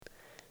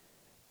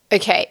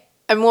Okay,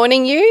 I'm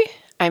warning you,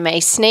 I may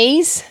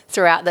sneeze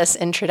throughout this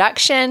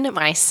introduction.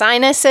 My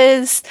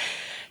sinuses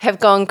have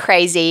gone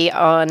crazy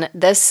on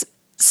this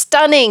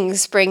stunning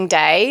spring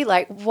day.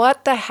 Like,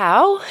 what the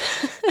hell?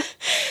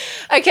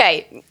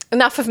 Okay,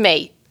 enough of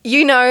me.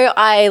 You know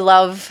I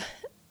love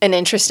an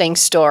interesting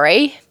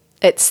story.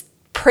 It's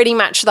pretty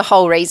much the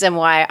whole reason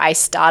why I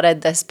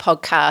started this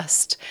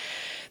podcast.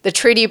 The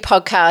True to You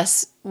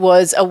podcast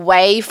was a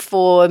way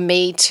for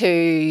me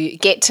to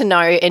get to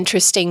know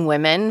interesting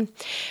women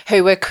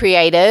who were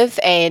creative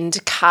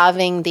and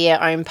carving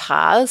their own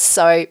paths.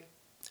 So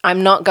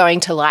I'm not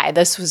going to lie,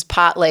 this was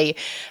partly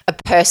a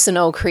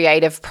personal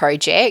creative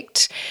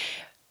project.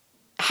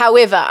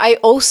 However, I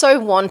also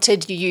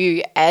wanted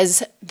you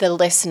as the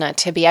listener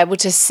to be able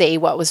to see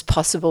what was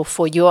possible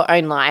for your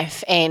own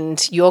life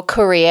and your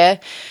career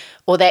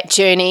or that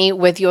journey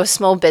with your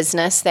small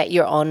business that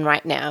you're on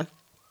right now.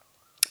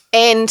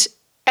 And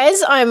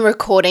as I'm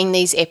recording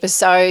these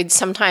episodes,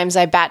 sometimes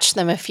I batch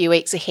them a few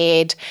weeks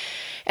ahead.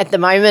 At the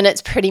moment,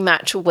 it's pretty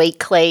much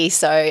weekly.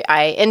 So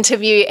I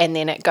interview and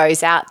then it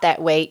goes out that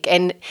week.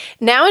 And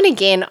now and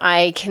again,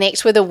 I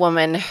connect with a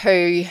woman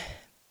who,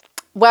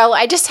 well,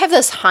 I just have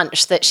this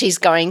hunch that she's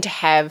going to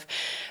have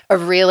a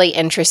really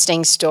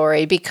interesting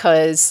story,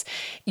 because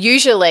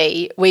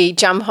usually we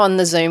jump on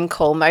the Zoom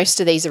call. Most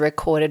of these are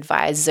recorded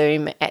via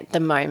Zoom at the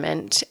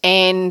moment.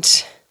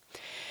 And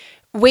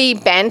we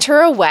banter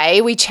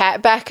away, we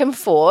chat back and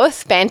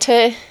forth,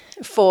 banter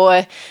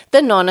for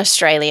the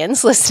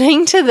non-Australians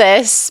listening to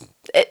this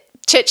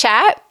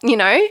chit-chat,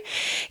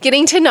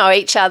 getting to know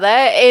each other.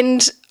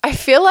 And I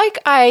feel like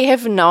I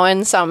have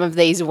known some of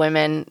these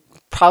women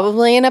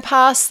probably in a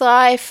past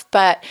life,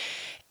 but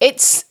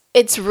it's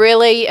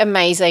really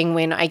amazing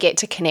when I get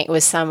to connect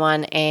with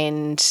someone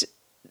and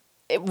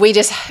we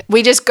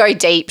just go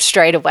deep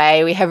straight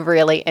away. We have a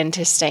really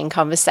interesting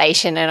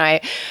conversation, and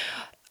I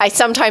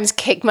sometimes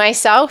kick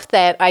myself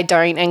that I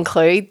don't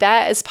include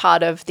that as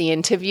part of the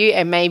interview,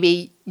 and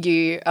maybe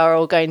you are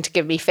all going to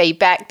give me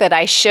feedback that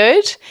I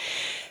should.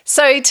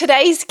 So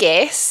today's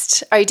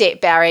guest,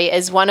 Odette Barry,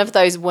 is one of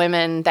those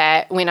women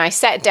that when I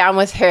sat down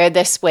with her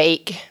this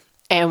week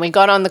and we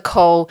got on the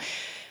call,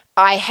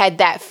 I had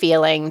that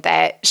feeling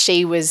that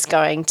she was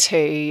going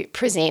to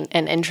present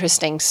an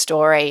interesting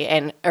story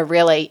and a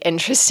really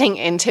interesting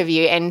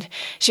interview. And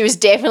she was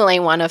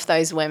definitely one of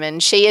those women.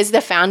 She is the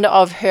founder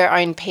of her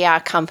own PR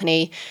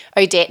company,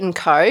 Odette &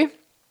 Co.,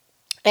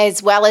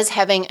 as well as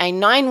having a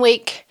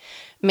 9-week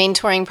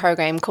mentoring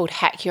program called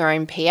Hack Your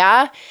Own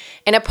PR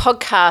and a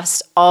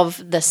podcast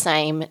of the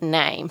same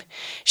name.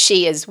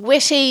 She is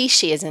witty,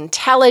 she is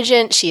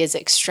intelligent, she is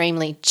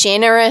extremely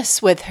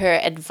generous with her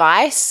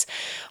advice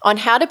on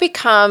how to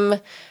become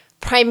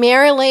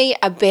primarily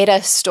a better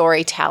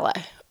storyteller,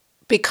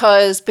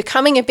 because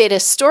becoming a better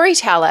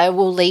storyteller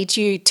will lead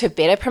you to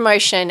better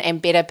promotion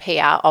and better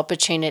PR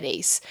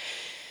opportunities.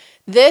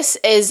 This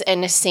is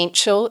an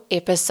essential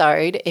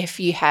episode if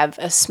you have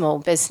a small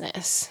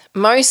business,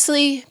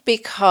 mostly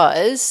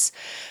because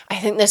I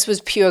think this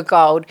was pure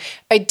gold.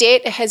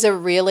 Odette has a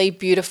really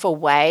beautiful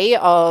way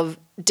of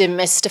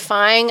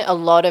demystifying a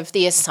lot of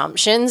the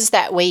assumptions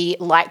that we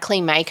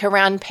likely make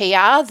around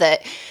PR,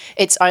 that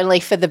it's only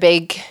for the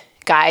big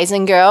guys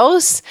and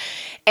girls,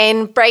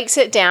 and breaks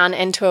it down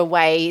into a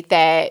way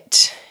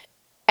that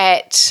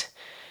at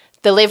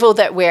the level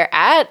that we're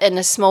at in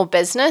a small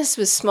business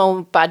with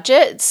small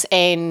budgets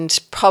and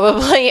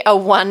probably a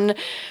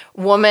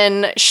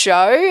one-woman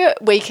show,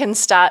 we can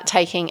start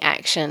taking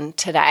action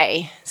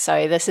today.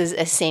 So this is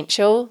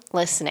essential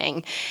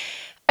listening.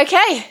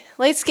 Okay,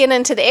 let's get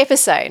into the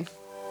episode.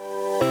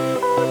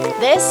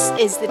 This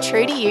is the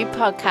True to You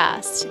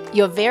podcast,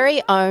 your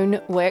very own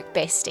work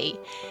bestie.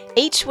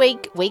 Each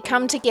week, we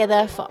come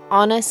together for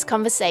honest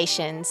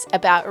conversations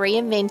about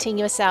reinventing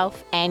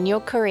yourself and your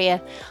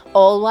career,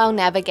 all while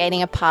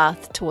navigating a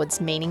path towards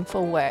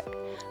meaningful work.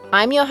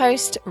 I'm your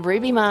host,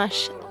 Ruby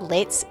Marsh.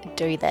 Let's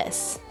do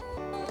this.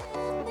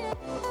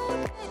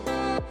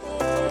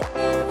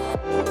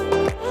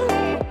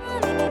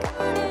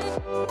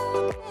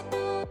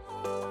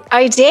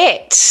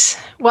 Odette,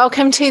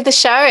 welcome to the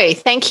show.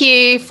 Thank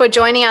you for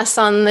joining us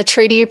on the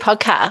True to You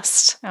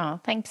podcast. Oh,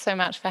 thanks so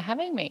much for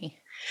having me.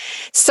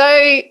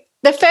 So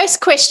the first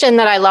question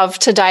that I love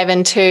to dive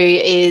into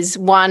is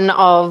one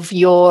of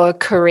your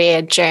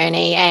career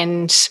journey.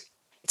 And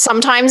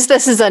sometimes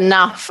this is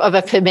enough of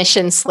a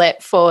permission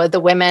slip for the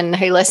women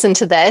who listen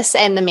to this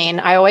and the men.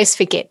 I always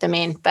forget the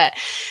men, but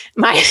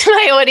my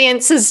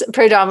audience is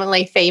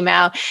predominantly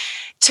female,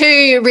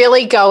 to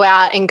really go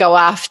out and go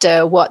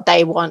after what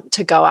they want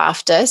to go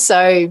after.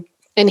 So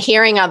in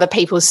hearing other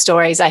people's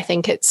stories, I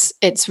think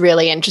it's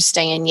really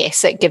interesting. And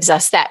yes, it gives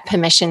us that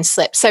permission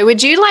slip. So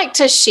would you like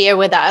to share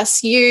with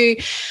us, you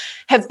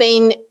have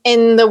been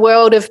in the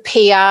world of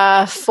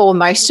PR for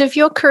most of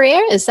your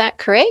career, is that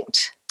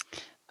correct?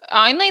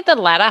 Only the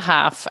latter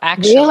half,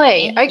 actually.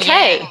 Really?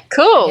 Okay, yeah.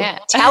 Cool. Yeah.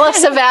 Tell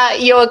us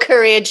about your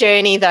career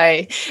journey,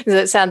 though, because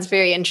it sounds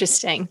very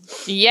interesting.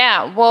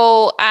 Yeah,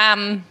 well,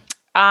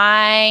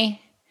 I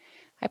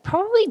I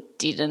probably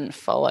didn't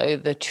follow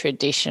the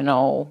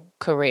traditional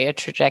career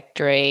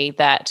trajectory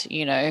that,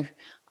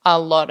 a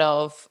lot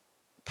of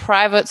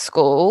private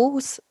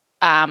schools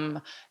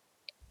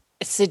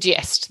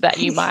suggest that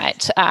you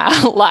might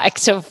like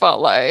to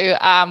follow.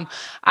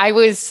 I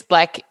was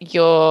like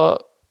your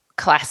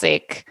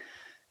classic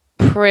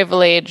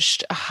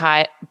privileged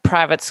high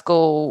private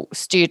school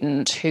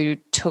student who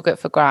took it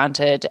for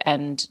granted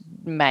and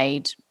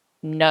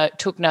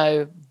took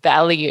no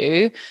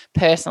value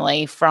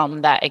personally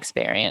from that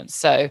experience.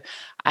 So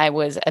I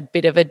was a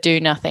bit of a do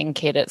nothing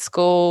kid at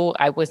school.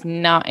 I was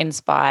not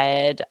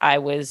inspired. I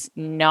was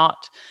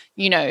not,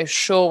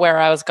 sure where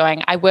I was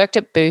going. I worked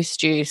at Boost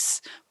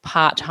Juice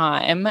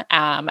part-time,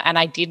 and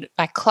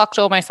I clocked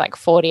almost like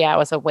 40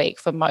 hours a week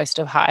for most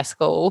of high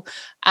school,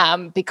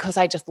 because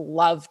I just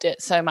loved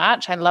it so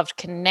much. I loved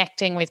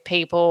connecting with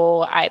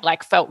people. I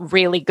felt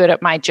really good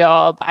at my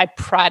job. I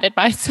prided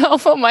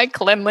myself on my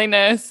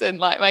cleanliness and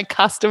my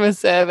customer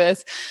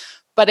service,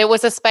 but it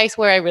was a space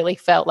where I really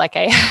felt like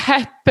I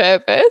had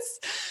purpose.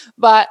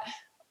 But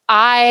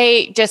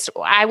I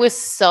was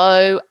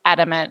so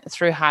adamant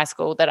through high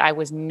school that I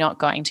was not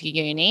going to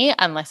uni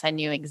unless I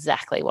knew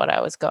exactly what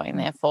I was going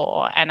there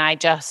for. And I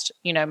just,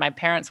 my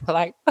parents were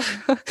like,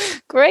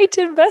 great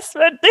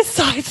investment, this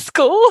high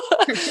school.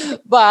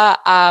 But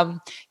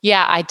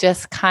I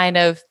just kind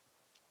of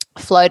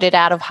floated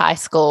out of high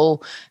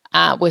school,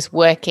 was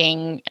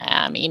working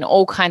in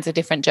all kinds of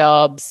different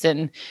jobs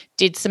and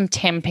did some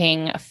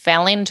temping,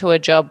 fell into a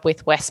job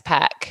with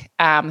Westpac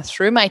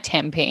through my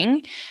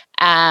temping.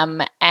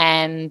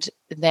 And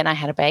then I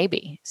had a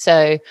baby.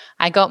 So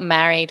I got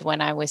married when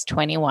I was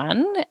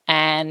 21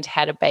 and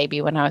had a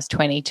baby when I was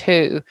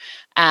 22.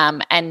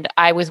 And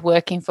I was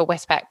working for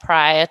Westpac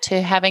prior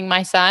to having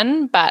my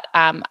son, but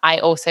I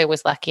also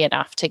was lucky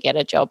enough to get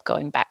a job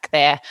going back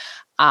there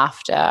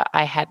after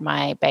I had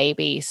my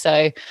baby.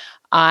 So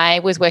I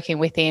was working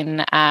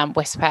within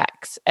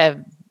Westpac's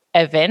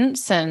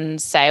events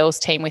and sales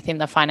team within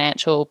the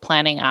financial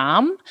planning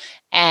arm.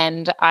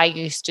 And I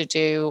used to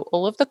do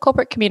all of the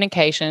corporate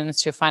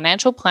communications to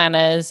financial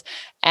planners.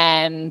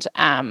 And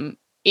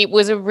it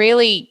was a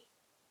really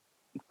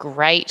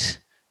great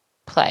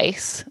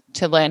place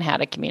to learn how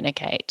to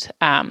communicate,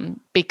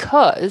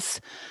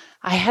 because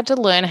I had to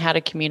learn how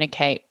to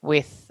communicate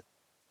with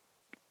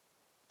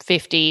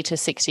 50 to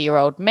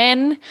 60-year-old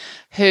men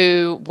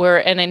who were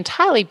an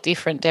entirely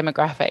different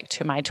demographic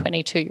to my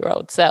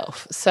 22-year-old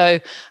self. So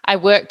I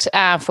worked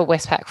for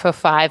Westpac for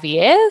 5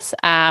 years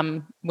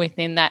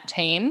within that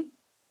team,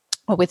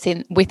 or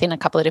within a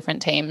couple of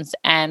different teams,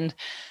 and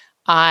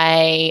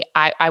I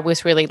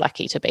was really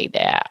lucky to be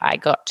there. I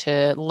got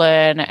to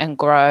learn and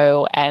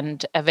grow,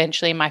 and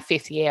eventually in my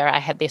 5th year, I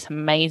had this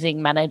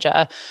amazing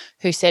manager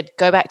who said,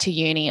 go back to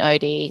uni,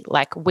 Odie.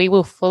 We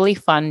will fully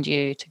fund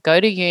you to go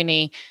to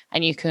uni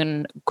and you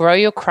can grow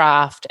your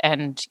craft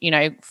and,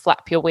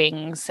 flap your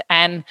wings.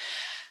 And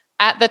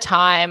at the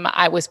time,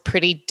 I was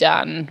pretty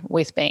done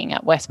with being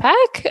at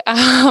Westpac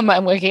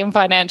and working in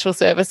financial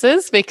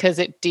services, because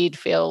it did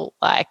feel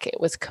like it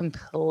was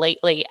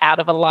completely out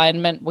of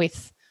alignment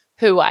with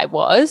who I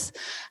was.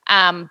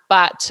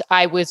 But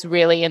I was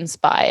really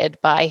inspired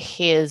by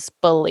his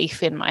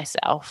belief in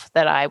myself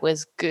that I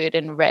was good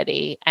and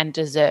ready and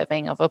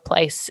deserving of a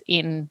place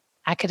in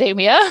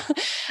academia.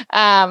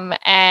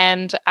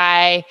 And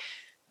I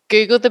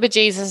Googled the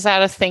bejesus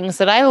out of things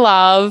that I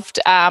loved,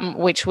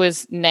 which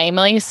was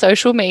namely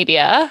social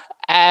media.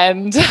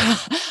 And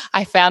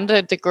I found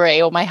a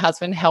degree, or my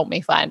husband helped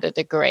me find a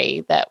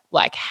degree that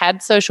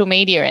had social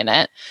media in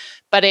it.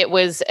 But it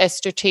was a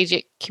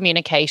strategic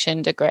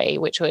communication degree,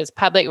 which was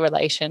public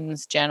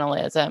relations,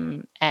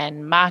 journalism,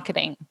 and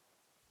marketing.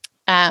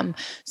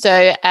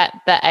 So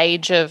at the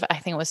age of, I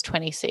think it was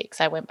 26,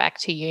 I went back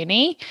to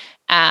uni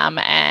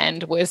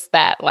and was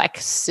that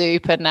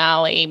super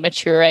gnarly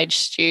mature age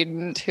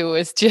student who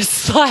was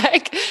just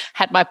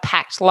had my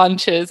packed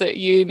lunches at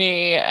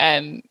uni.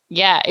 And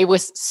yeah, it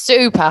was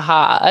super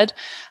hard.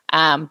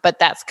 But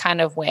that's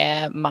kind of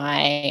where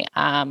my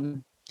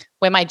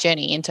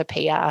journey into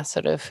PR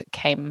sort of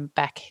came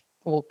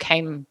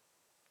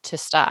to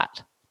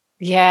start.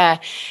 Yeah.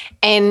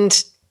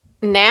 And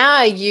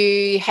now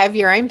you have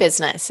your own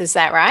business, is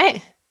that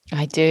right?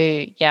 I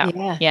do.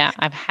 Yeah.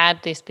 I've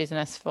had this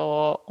business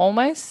for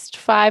almost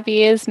 5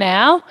 years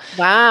now.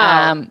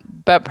 Wow.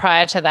 But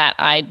prior to that,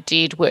 I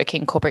did work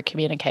in corporate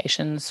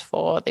communications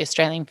for the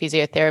Australian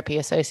Physiotherapy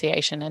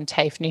Association and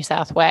TAFE New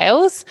South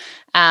Wales.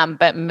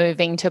 But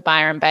moving to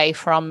Byron Bay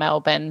from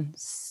Melbourne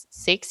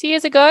 6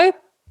 years ago,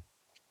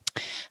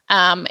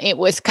 it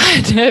was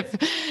kind of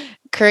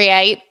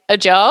create a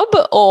job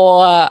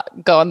or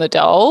go on the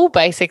dole,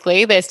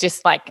 basically. There's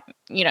just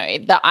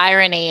the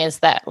irony is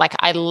that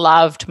I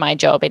loved my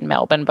job in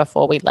Melbourne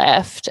before we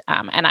left,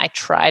 and I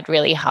tried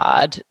really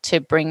hard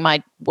to bring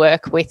my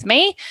work with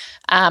me,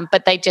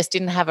 but they just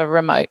didn't have a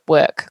remote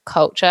work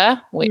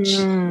culture, which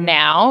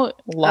now,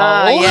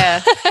 lol.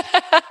 Yeah.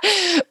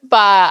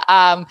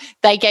 But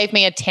they gave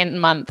me a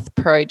 10-month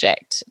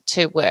project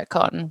to work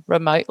on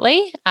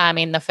remotely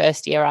in the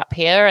first year up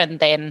here,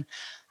 and then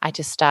I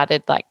just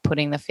started like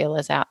putting the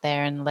feelers out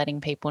there and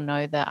letting people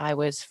know that I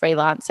was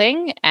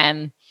freelancing,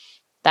 and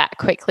that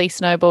quickly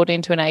snowballed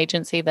into an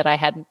agency that I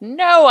had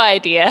no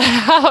idea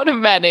how to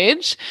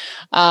manage.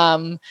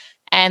 And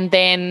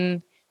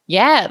then,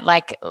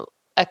 like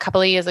a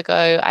couple of years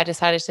ago, I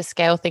decided to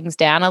scale things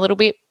down a little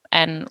bit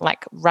and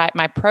like write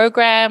my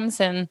programs.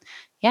 And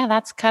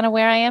that's kind of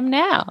where I am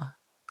now.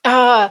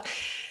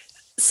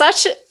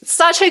 Such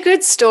a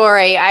good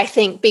story, I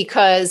think,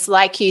 because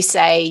like you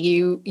say,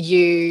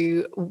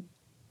 you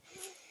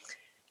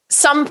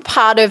some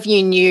part of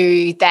you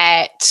knew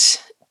that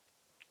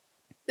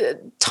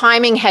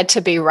timing had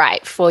to be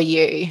right for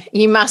you.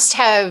 You must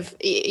have,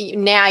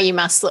 now you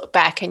must look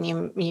back and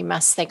you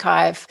must think,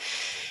 I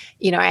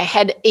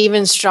had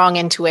even strong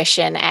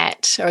intuition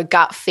or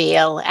gut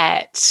feel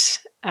at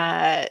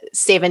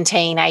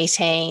 17,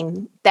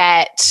 18,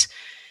 that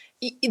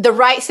the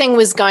right thing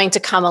was going to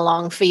come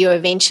along for you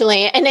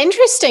eventually. And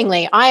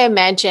interestingly, I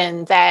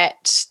imagine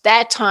that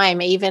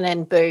time, even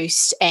in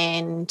Boost,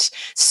 and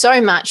so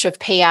much of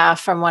PR,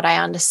 from what I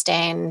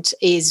understand,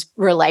 is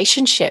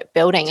relationship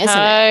building, isn't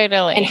it?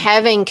 Totally. And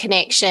having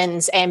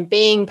connections and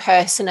being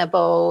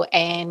personable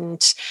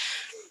and,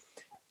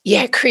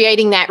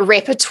 creating that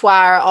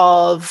repertoire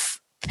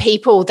of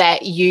people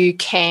that you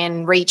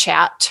can reach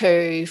out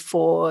to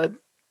for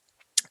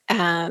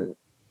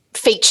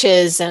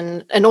features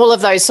and all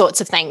of those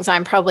sorts of things.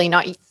 I'm probably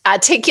not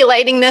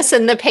articulating this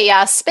in the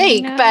PR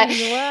speak, but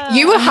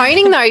you were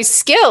honing those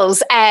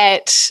skills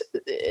at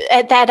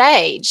that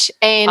age.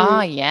 And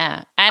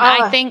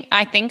I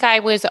think I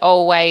was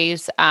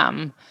always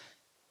I've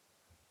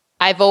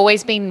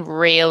always been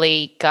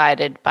really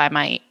guided by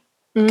my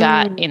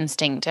gut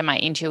instinct and my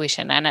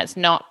intuition, and it's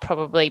not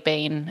probably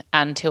been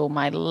until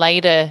my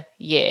later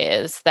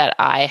years that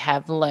I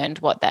have learned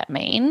what that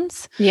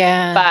means.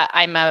 Yeah. But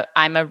I'm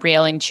a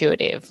real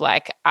intuitive.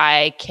 Like,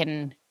 I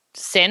can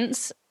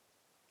sense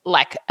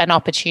like an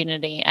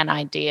opportunity, an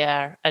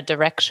idea, a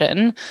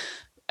direction,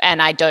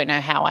 and I don't know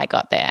how I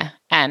got there.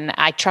 And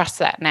I trust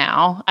that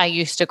now. I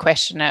used to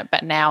question it,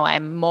 but now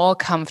I'm more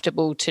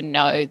comfortable to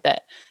know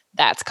that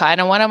that's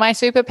kind of one of my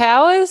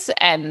superpowers,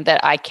 and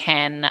that I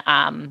can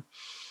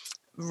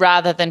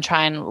rather than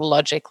try and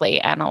logically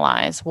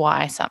analyze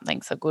why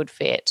something's a good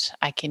fit,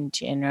 I can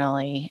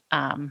generally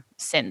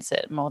sense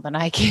it more than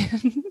I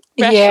can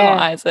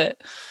rationalize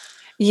it.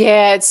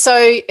 Yeah, it's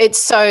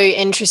so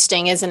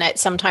interesting, isn't it?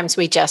 Sometimes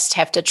we just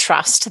have to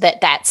trust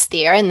that that's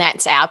there and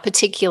that's our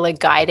particular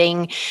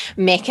guiding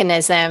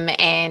mechanism,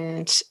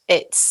 and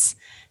it's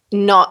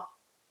not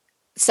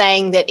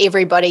saying that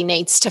everybody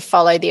needs to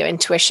follow their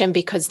intuition,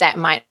 because that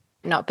might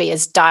not be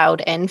as dialed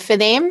in for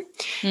them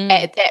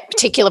at that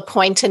particular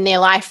point in their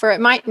life, or it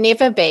might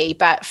never be.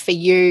 But for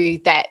you,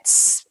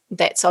 that's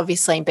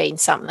obviously been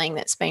something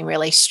that's been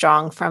really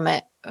strong from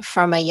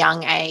a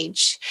young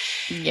age.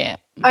 Yeah.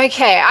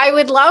 Okay, I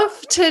would love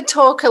to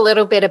talk a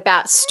little bit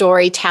about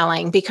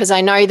storytelling, because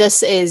I know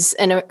this is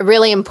a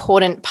really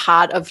important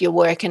part of your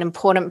work, an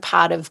important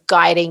part of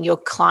guiding your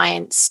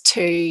clients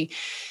to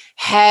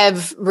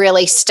have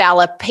really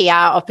stellar PR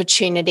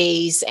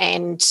opportunities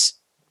and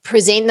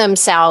present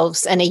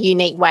themselves in a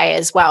unique way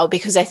as well,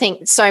 because I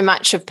think so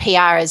much of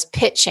PR is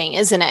pitching,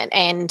 isn't it?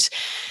 And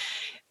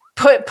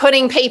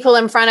putting people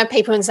in front of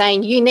people and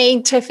saying, you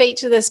need to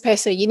feature this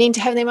person, you need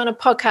to have them on a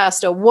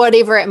podcast, or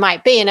whatever it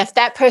might be. And if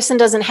that person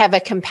doesn't have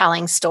a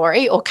compelling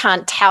story or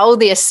can't tell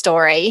their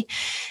story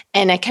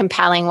in a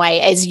compelling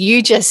way, as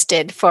you just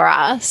did for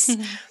us,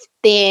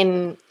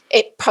 then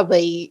it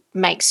probably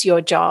makes your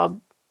job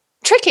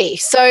tricky.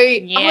 So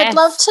I would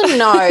love to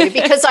know,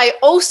 because I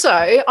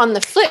also, on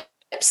the flip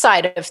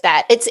side of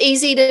that, it's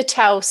easy to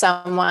tell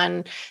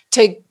someone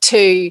to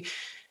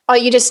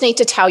you just need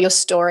to tell your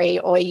story,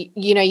 or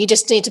you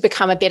just need to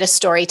become a better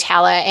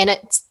storyteller. And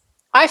it's,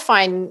 I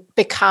find,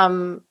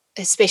 become,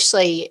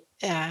 especially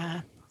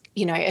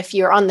if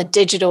you're on the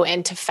digital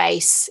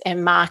interface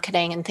and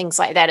marketing and things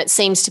like that, it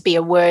seems to be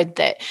a word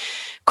that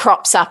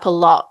crops up a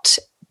lot,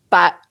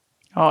 but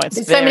it's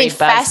very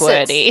so many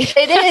buzzwordy.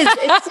 It is.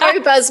 It's so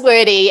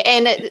buzzwordy,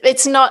 and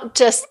it's not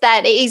just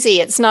that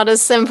easy. It's not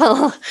as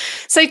simple.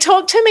 So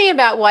talk to me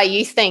about why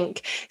you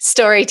think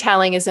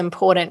storytelling is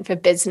important for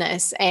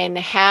business, and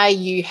how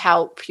you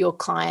help your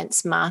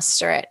clients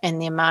master it in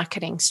their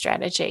marketing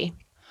strategy.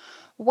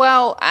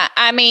 Well,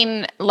 I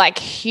mean, like,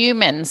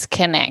 humans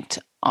connect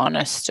on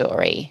a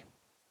story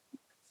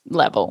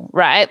level,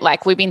 right?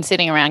 Like, we've been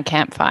sitting around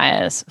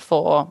campfires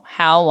for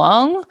how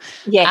long?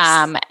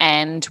 Yes.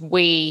 And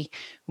we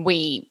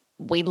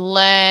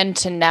learn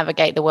to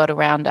navigate the world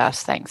around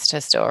us thanks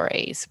to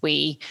stories.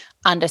 We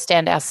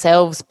understand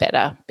ourselves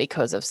better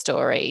because of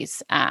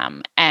stories,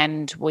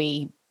 and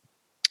we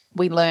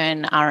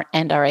learn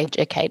and are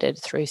educated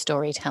through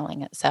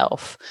storytelling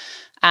itself.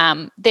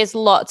 There's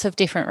lots of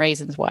different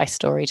reasons why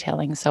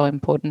storytelling is so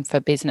important for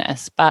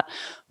business, but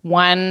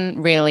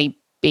one really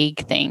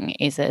big thing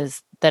is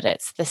that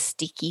it's the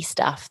sticky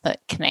stuff that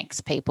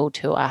connects people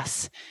to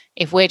us.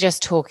 If we're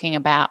just talking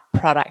about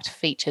product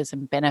features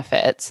and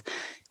benefits,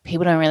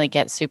 people don't really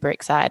get super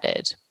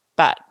excited.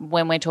 But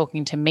when we're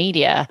talking to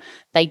media,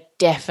 they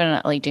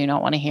definitely do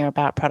not want to hear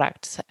about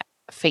products,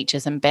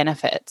 features, and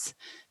benefits,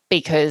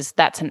 because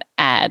that's an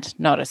ad,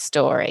 not a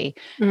story.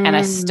 And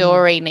a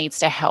story needs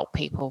to help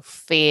people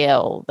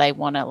feel. They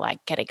want to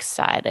like get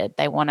excited.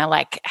 They want to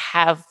like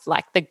have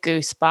like the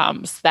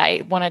goosebumps.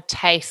 They want to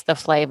taste the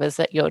flavors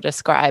that you're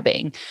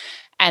describing.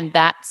 And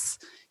that's,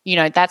 you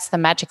know, that's the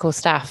magical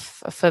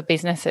stuff for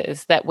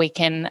businesses that we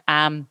can,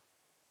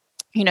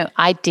 you know,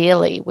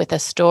 ideally with a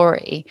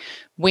story,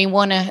 we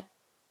want to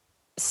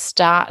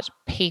start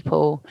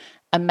people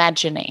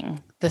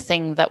imagining the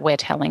thing that we're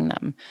telling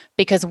them,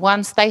 because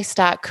once they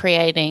start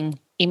creating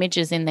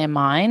images in their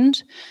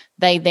mind,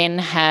 they then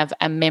have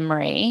a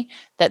memory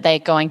that they're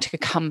going to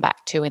come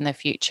back to in the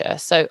future.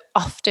 So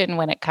often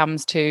when it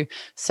comes to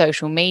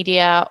social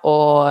media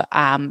or,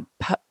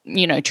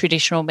 you know,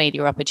 traditional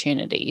media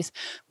opportunities,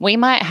 we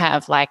might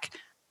have like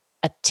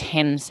a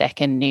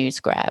 10-second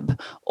news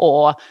grab,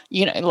 or,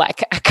 you know,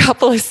 like a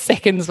couple of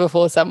seconds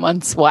before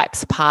someone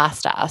swipes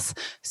past us.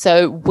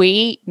 So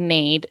we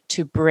need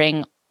to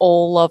bring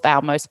all of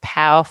our most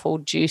powerful,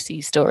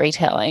 juicy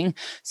storytelling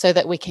so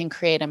that we can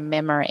create a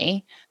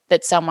memory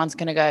that someone's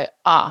going to go,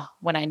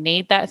 when I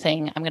need that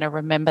thing, I'm going to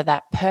remember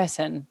that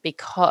person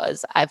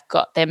because I've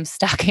got them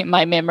stuck in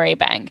my memory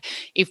bank.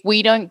 If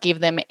we don't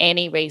give them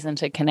any reason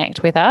to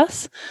connect with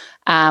us,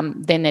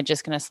 then they're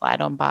just going to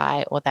slide on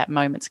by, or that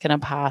moment's going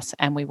to pass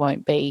and we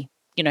won't be,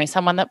 you know,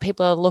 someone that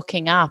people are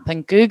looking up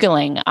and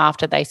Googling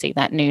after they see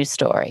that news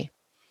story.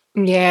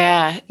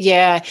 Yeah.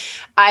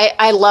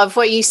 I love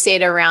what you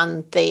said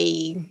around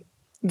the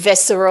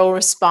visceral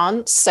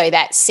response. So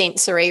that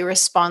sensory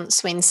response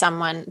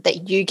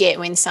that you get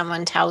when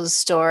someone tells a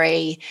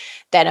story,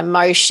 that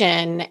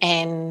emotion,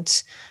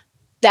 and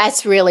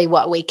that's really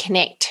what we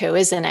connect to,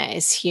 isn't it,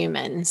 as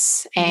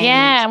humans?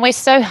 And we're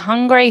so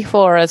hungry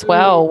for as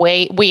well.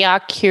 We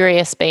are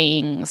curious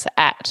beings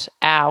at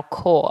our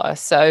core.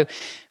 So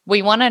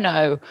we want to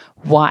know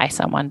why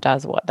someone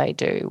does what they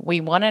do. We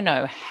want to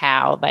know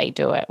how they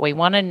do it. We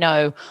want to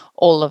know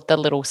all of the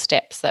little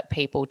steps that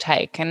people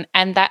take.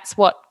 And that's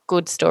what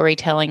good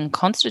storytelling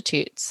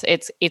constitutes.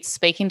 It's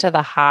speaking to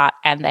the heart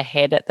and the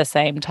head at the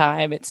same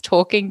time. It's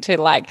talking to,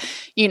 like,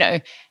 you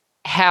know,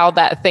 how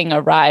that thing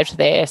arrived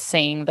there,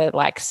 seeing the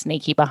like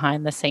sneaky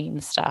behind the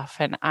scenes stuff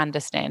and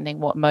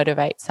understanding what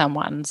motivates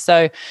someone.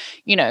 So,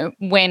 you know,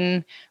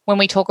 when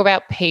we talk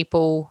about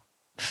people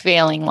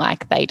feeling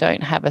like they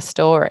don't have a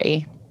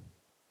story,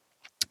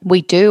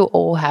 we do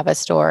all have a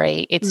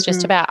story. It's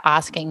just about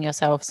asking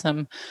yourself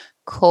some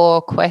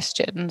core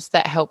questions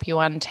that help you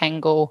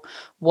untangle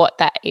what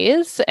that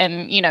is.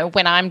 And, you know,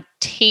 when I'm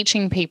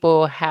teaching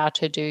people how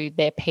to do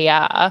their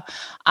PR,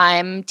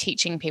 I'm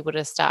teaching people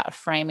to start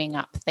framing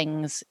up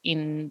things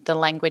in the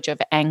language of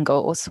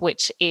angles,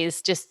 which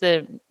is just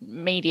the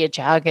media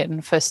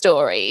jargon for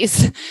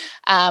stories.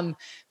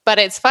 But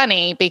it's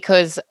funny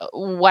because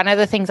one of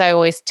the things I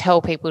always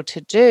tell people to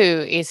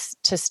do is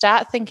to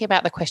start thinking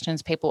about the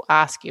questions people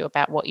ask you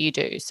about what you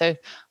do. So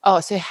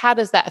how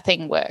does that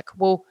thing work?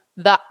 Well,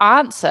 the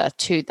answer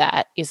to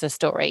that is a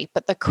story,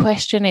 but the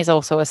question is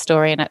also a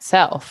story in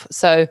itself.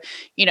 So,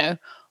 you know,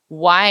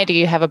 why do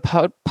you have a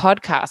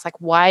podcast? Like,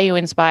 why are you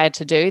inspired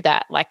to do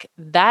that? Like,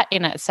 that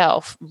in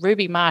itself,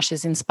 Ruby Marsh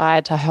is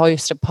inspired to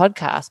host a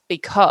podcast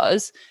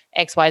because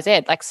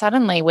XYZ. Like,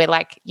 suddenly we're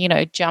like, you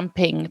know,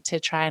 jumping to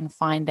try and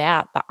find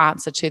out the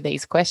answer to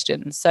these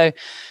questions. So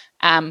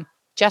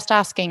just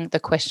asking the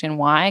question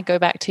why, go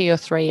back to your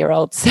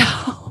 3-year-old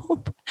self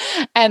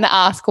and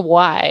ask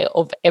why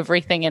of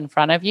everything in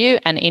front of you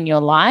and in your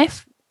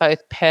life,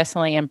 both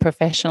personally and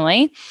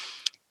professionally.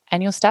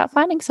 And you'll start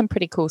finding some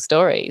pretty cool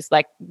stories.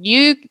 Like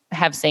you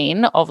have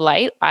seen of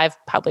late, I've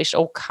published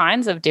all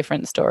kinds of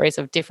different stories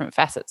of different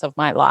facets of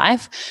my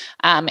life.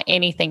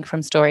 Anything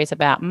from stories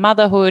about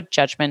motherhood,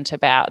 judgment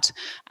about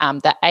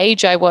the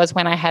age I was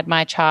when I had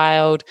my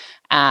child,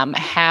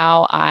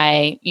 how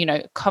I, you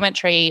know,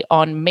 commentary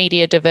on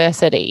media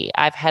diversity.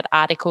 I've had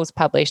articles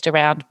published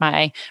around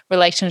my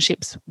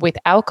relationships with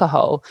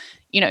alcohol.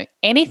 You know,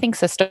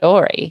 anything's a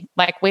story.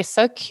 Like, we're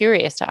so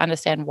curious to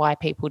understand why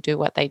people do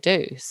what they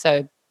do.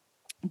 So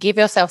give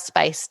yourself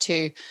space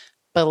to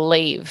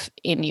believe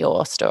in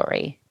your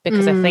story,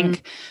 because I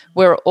think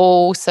we're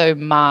all so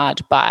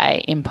marred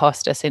by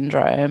imposter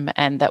syndrome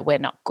and that we're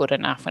not good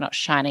enough, we're not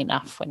shiny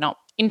enough, we're not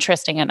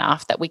interesting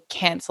enough, that we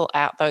cancel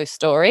out those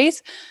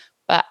stories.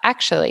 But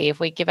actually, if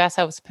we give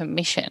ourselves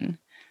permission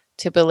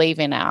to believe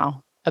in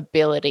our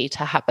ability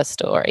to have a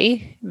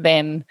story,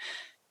 then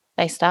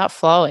they start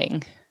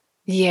flowing.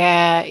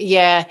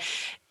 Yeah.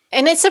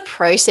 And it's a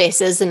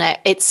process, isn't it?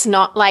 It's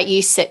not like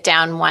you sit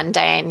down one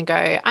day and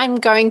go, I'm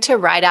going to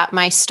write up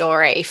my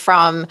story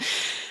from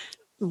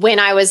when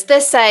I was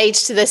this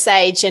age to this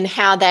age and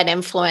how that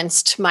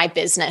influenced my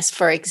business,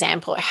 for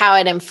example, how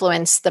it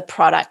influenced the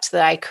product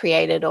that I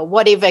created, or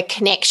whatever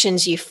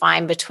connections you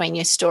find between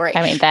your story.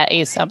 I mean, that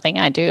is something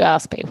I do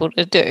ask people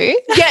to do.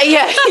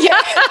 Yeah.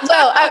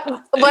 Well,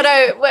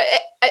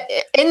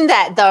 in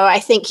that, though, I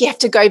think you have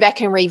to go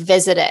back and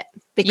revisit it,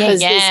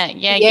 because yeah.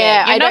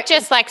 You're not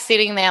just like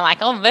sitting there like,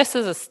 oh, this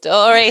is a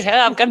story. Oh,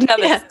 I've got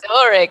another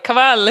story. Come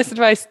on, listen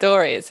to my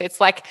stories. It's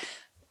like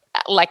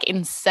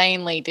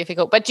insanely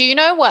difficult. But do you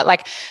know what?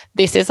 Like,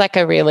 this is like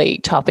a really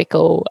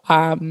topical,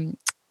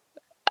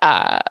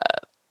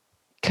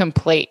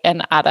 complete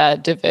and utter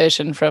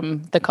diversion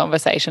from the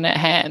conversation at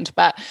hand.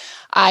 But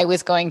I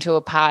was going to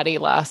a party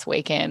last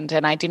weekend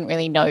and I didn't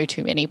really know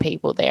too many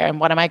people there. And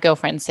one of my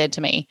girlfriends said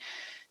to me,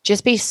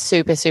 just be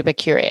super, super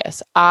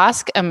curious.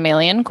 Ask a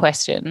million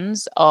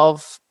questions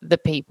of the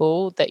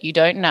people that you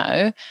don't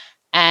know,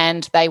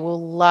 and they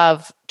will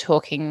love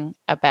talking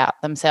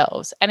about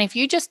themselves. And if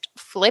you just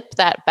flip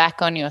that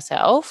back on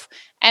yourself,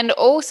 and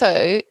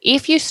also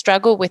if you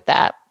struggle with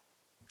that,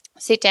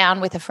 sit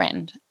down with a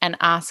friend and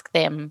ask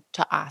them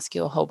to ask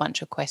you a whole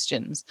bunch of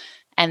questions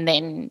and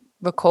then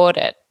record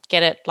it,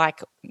 get it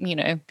like,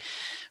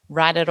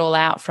 write it all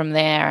out from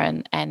there.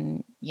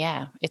 And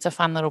yeah, it's a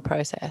fun little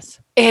process.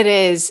 It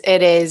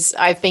is.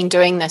 I've been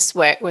doing this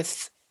work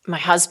with my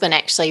husband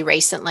actually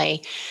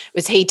recently,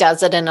 was he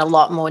does it in a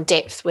lot more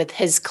depth with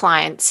his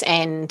clients,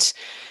 and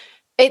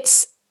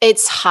it's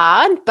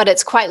hard, but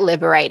it's quite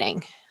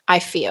liberating, I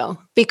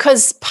feel,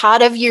 because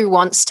part of you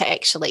wants to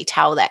actually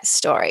tell that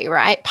story,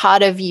 right?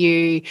 Part of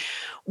you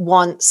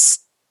wants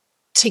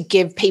to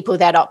give people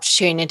that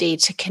opportunity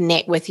to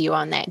connect with you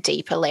on that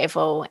deeper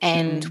level.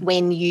 And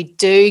when you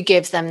do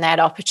give them that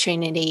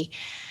opportunity,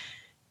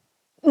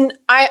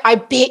 I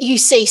bet you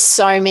see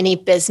so many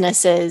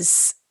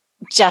businesses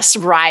just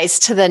rise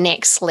to the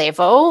next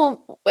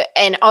level.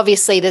 And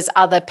obviously there's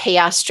other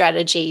PR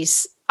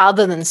strategies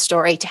other than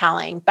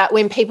storytelling. But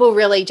when people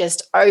really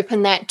just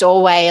open that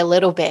doorway a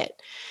little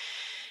bit,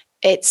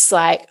 it's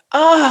like,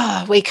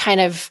 oh, we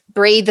kind of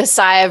breathe a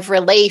sigh of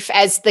relief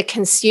as the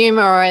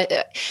consumer,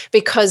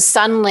 because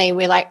suddenly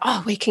we're like,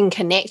 oh, we can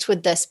connect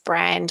with this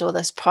brand or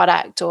this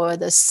product or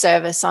this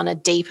service on a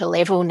deeper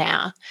level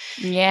now.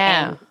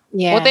 Yeah.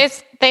 Well,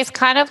 there's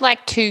kind of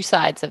like two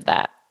sides of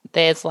that.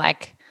 There's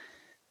like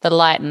the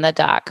light and the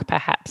dark,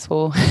 perhaps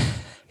we'll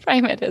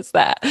frame it as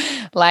that.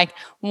 Like,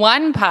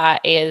 one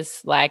part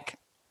is like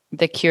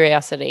the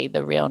curiosity,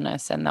 the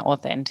realness, and the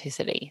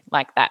authenticity.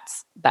 Like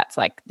that's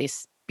like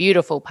this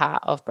beautiful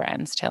part of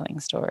brands telling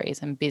stories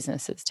and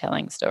businesses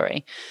telling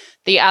story.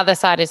 The other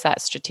side is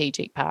that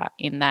strategic part,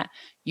 in that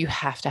you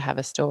have to have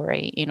a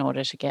story in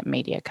order to get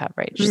media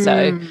coverage.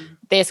 So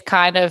there's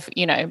kind of,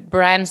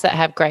 brands that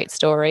have great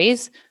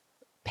stories,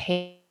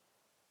 piece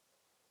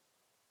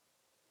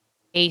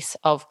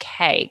of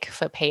cake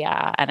for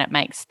PR, and it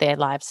makes their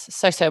lives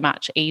so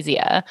much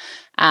easier.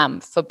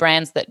 For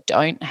brands that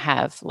don't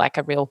have like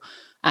a real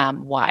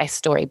why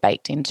story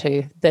baked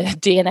into the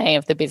DNA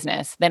of the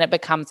business, then it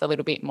becomes a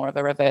little bit more of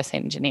a reverse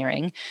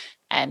engineering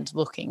and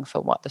looking for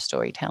what the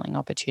storytelling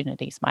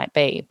opportunities might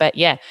be. But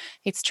yeah,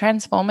 it's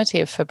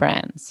transformative for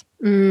brands.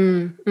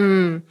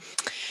 Do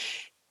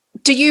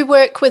you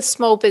work with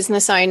small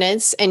business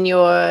owners in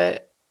your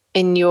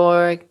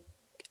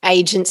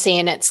agency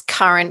in its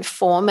current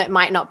form? It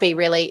might not be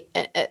really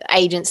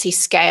agency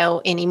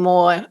scale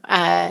anymore.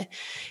 But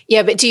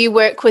do you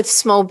work with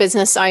small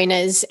business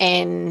owners,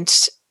 and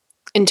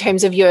in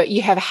terms of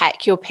you have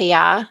Hack Your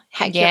PR,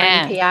 Your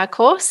Own PR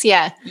course?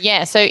 Yeah.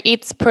 Yeah. So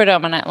it's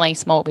predominantly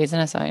small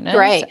business owners.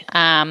 Great.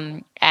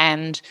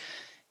 And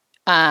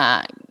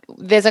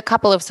there's a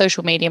couple of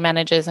social media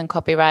managers and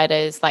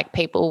copywriters, like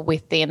people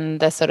within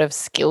the sort of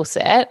skill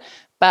set,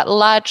 but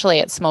largely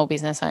it's small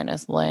business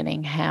owners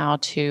learning how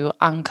to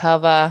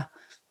uncover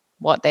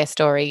what their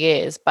story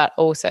is, but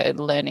also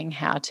learning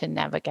how to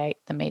navigate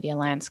the media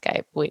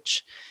landscape,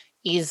 which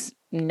is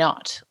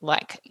not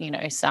like,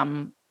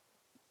 some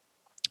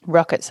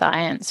rocket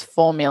science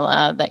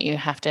formula that you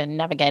have to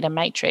navigate a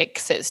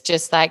matrix. It's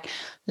just like,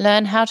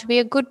 learn how to be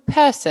a good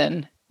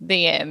person,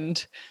 the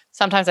end.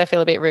 Sometimes I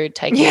feel a bit rude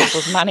taking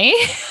people's money,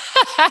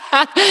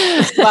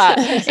 but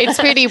it's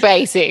pretty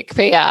basic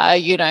PR,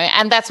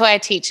 and that's why I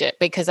teach it,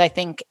 because I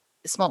think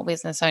small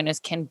business owners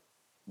can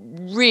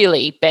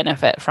really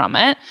benefit from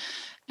it,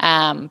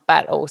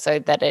 but also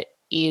that it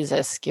is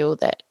a skill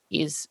that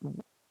is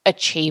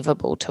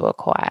achievable to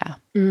acquire.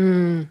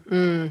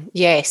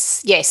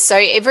 Yes. So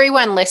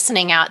everyone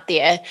listening out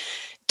there,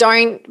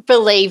 don't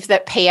believe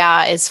that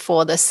PR is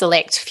for the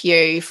select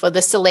few, for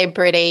the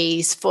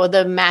celebrities, for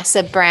the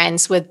massive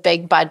brands with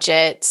big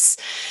budgets.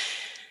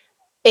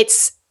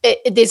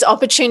 There's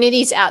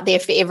opportunities out there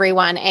for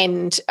everyone,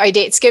 and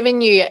Odette's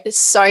given you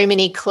so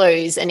many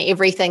clues in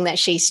everything that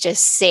she's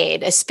just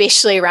said,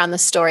 especially around the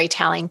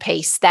storytelling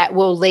piece, that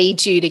will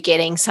lead you to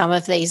getting some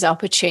of these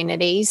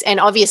opportunities. And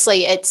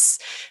obviously it's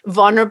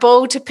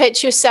vulnerable to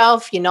pitch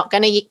yourself. You're not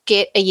going to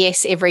get a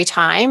yes every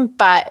time,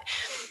 but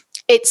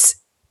it's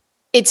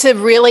a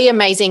really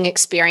amazing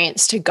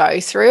experience to go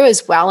through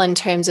as well, in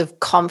terms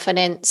of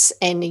confidence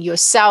in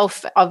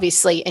yourself,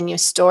 obviously in your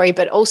story,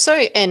 but also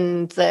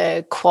in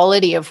the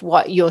quality of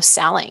what you're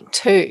selling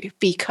too.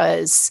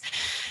 Because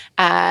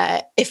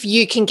if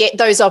you can get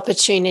those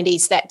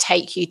opportunities that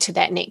take you to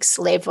that next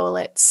level,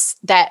 it's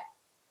that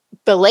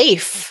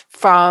belief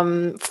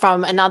from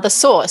another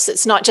source.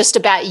 It's not just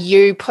about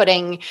you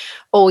putting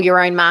all your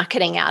own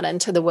marketing out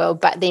into the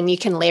world, but then you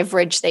can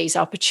leverage these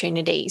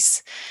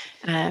opportunities.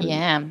 Really.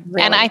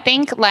 And I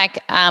think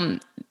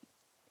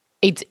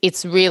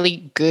it's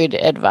really good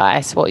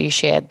advice what you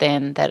shared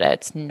then, that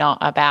it's not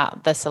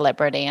about the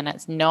celebrity and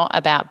it's not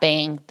about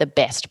being the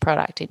best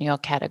product in your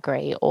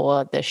category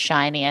or the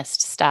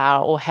shiniest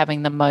star or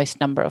having the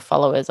most number of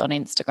followers on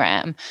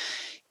Instagram.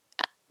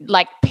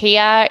 Like,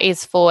 PR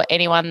is for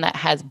anyone that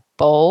has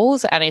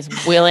balls and is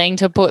willing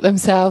to put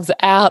themselves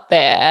out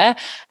there.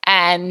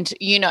 And,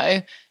 you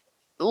know,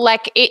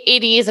 like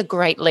it is a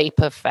great leap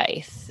of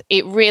faith.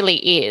 It really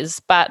is.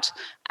 But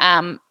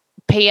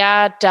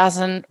PR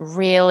doesn't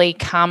really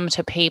come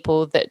to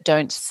people that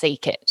don't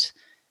seek it.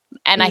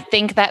 And I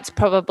think that's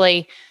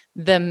probably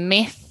the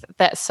myth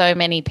that so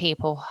many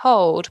people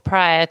hold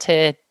prior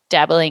to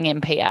dabbling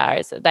in PR,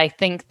 is that they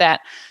think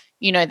that,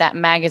 you know, that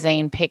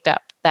magazine picked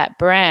up that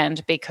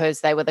brand because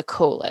they were the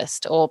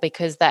coolest, or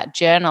because that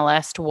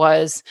journalist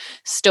was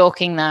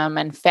stalking them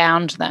and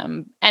found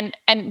them. And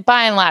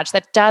by and large,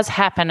 that does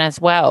happen as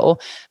well.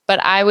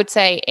 But I would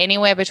say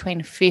anywhere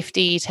between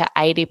 50 to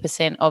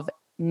 80% of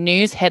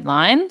news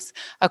headlines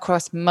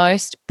across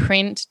most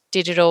print,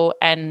 digital,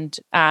 and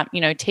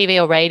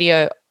TV or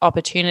radio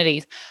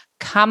opportunities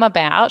come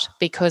about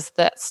because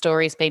that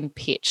story's been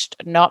pitched,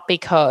 not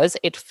because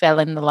it fell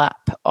in the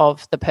lap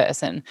of the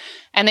person.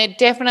 And there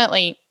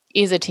definitely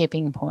is a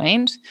tipping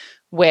point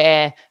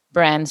where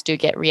brands do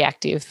get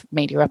reactive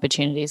media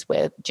opportunities,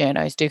 where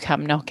journos do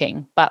come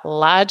knocking, but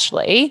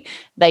largely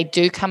they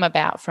do come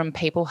about from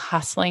people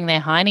hustling their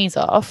heinies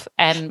off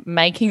and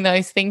making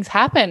those things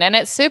happen. And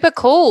it's super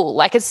cool.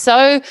 Like, it's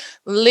so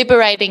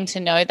liberating to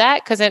know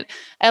that, because it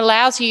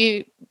allows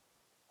you,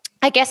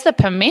 I guess, the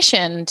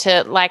permission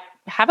to like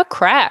have a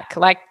crack.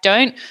 Like,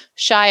 don't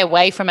shy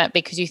away from it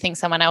because you think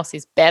someone else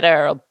is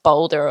better or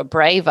bolder or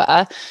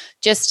braver.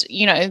 Just,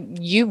 you know,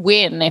 you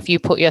win if you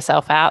put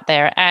yourself out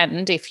there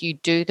and if you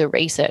do the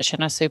research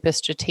and are super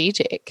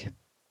strategic.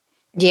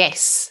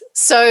 Yes.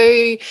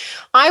 So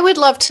I would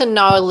love to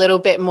know a little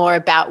bit more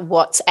about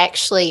what's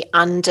actually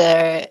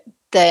under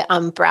the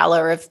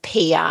umbrella of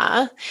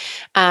PR.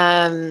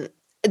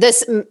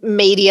 This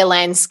media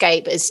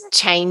landscape is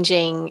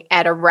changing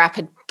at a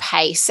rapid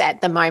pace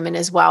at the moment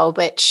as well,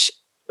 which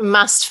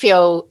must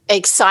feel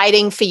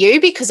exciting for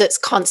you because it's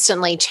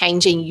constantly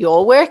changing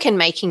your work and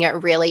making it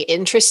really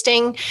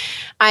interesting,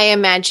 I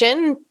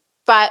imagine.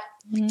 But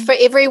for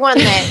everyone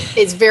that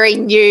is very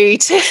new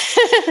to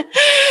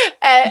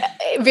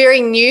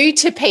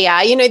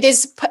PR, you know,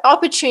 there's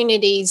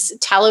opportunities.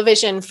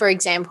 Television, for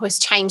example, has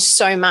changed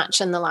so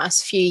much in the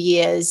last few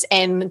years,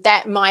 and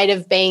that might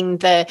have been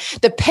the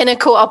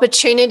pinnacle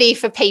opportunity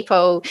for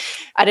people,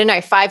 I don't know,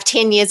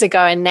 5-10 years ago,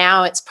 and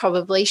now it's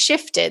probably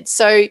shifted.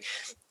 So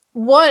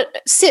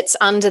what sits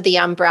under the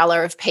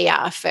umbrella of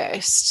PR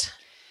first?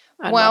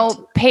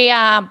 Well,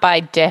 PR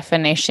by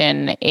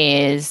definition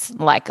is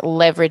like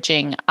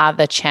leveraging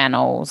other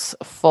channels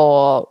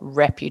for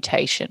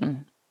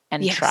reputation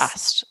and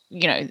trust,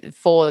 you know,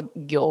 for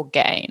your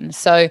gain.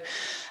 So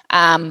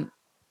I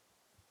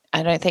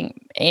don't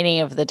think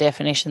any of the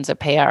definitions of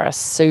PR are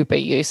super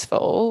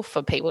useful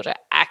for people to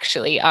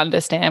actually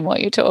understand what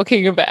you're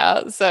talking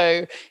about.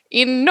 So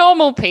in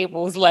normal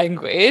people's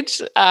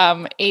language,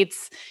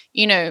 it's,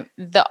 you know,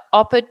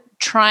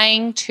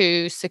 trying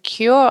to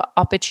secure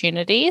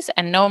opportunities,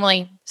 and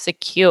normally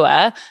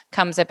secure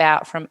comes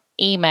about from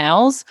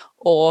emails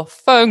or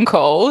phone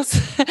calls.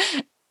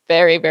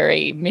 Very,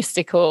 very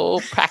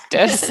mystical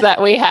practice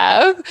that we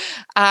have.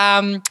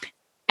 And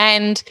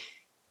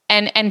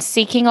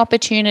seeking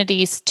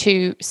opportunities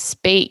to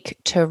speak,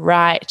 to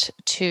write,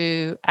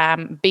 to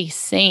be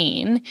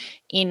seen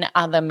in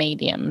other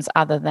mediums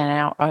other than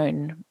our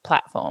own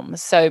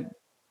platforms. So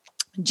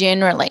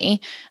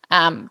generally,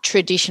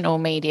 traditional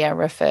media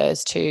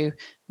refers to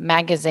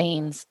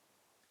magazines,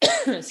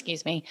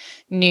 excuse me,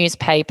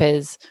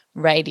 newspapers,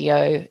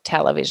 radio,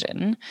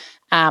 television.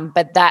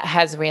 But that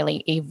has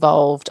really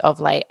evolved of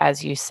late,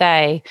 as you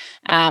say,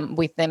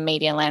 with the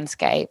media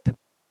landscape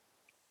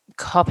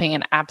copying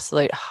an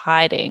absolute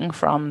hiding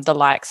from the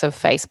likes of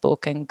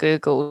Facebook and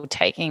Google,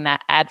 taking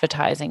that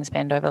advertising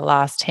spend over the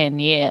last 10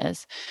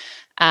 years.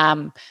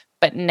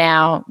 But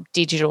now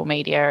digital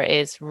media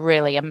is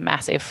really a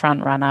massive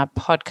front runner.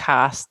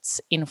 Podcasts,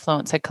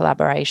 influencer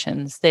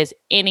collaborations, there's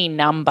any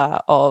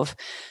number of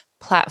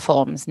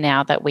platforms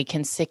now that we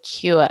can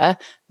secure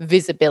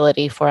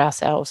visibility for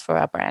ourselves, for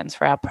our brands,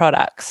 for our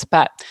products.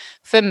 But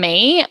for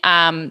me,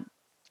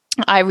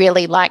 I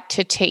really like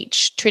to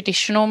teach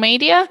traditional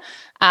media.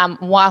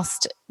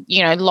 Whilst,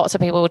 you know, lots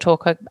of people will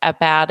talk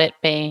about it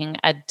being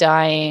a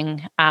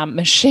dying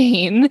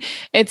machine,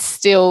 it's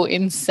still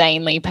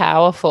insanely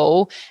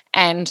powerful.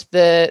 And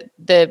the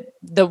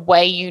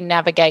way you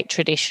navigate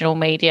traditional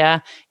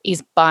media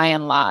is by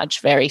and large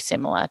very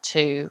similar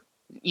to,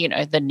 you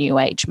know, the new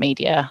age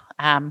media.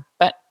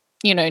 But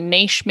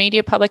niche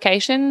media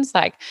publications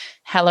like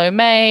Hello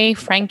May,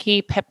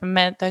 Frankie,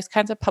 Peppermint, those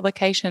kinds of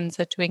publications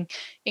are doing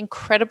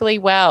incredibly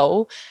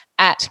well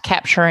at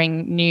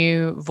capturing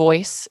new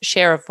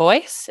share of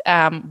voice,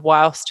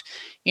 whilst,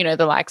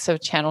 the likes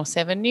of Channel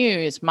 7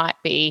 News might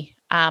be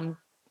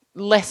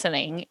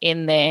lessening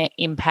in their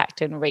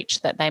impact and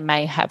reach that they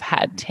may have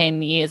had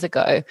 10 years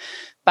ago.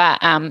 But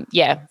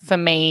for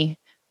me,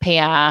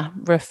 PR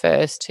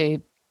refers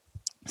to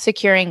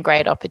securing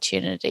great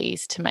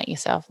opportunities to make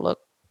yourself look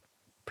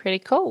pretty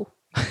cool.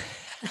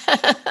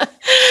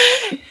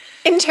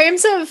 In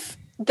terms of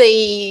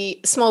the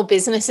small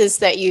businesses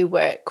that you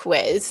work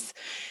with,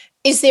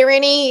 is there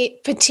any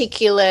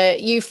particular,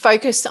 you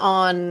focus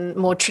on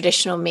more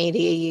traditional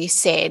media, you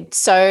said.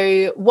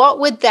 So what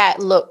would that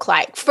look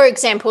like? For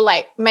example,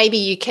 like maybe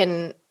you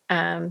can,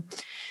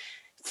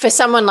 for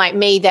someone like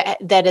me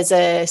that is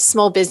a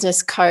small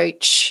business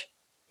coach,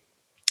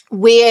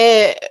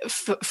 where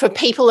for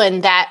people in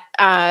that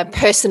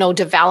personal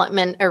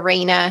development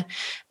arena,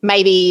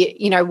 maybe,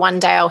 one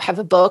day I'll have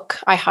a book,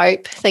 I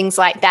hope, things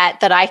like that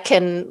I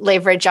can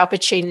leverage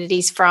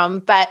opportunities from.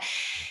 But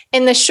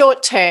in the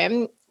short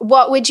term,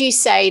 what would you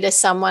say to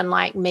someone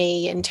like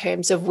me in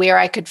terms of where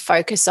I could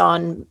focus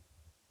on?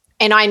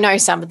 And I know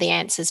some of the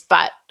answers,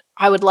 but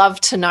I would love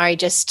to know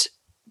just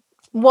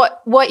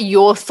what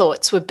your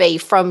thoughts would be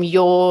from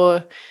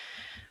your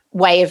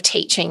way of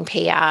teaching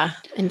PR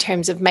in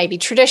terms of maybe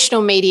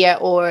traditional media,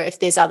 or if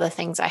there's other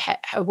things I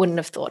wouldn't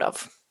have thought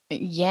of.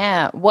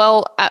 Yeah,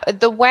 well,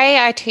 the way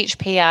I teach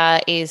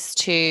PR is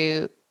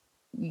to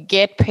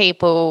get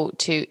people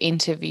to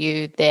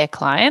interview their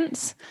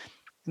clients,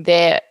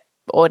 their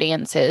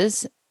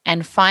audiences,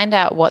 and find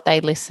out what they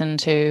listen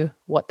to,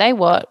 what they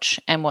watch,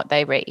 and what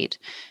they read.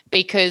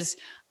 Because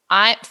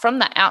from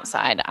the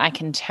outside, I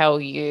can tell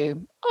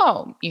you,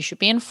 oh, you should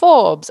be in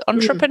Forbes,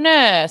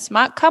 Entrepreneur,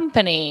 Smart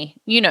Company,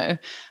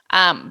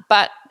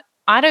 but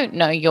I don't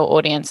know your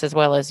audience as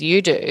well as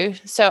you do.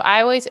 So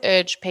I always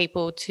urge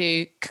people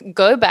to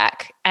go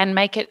back and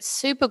make it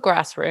super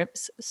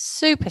grassroots,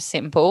 super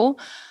simple.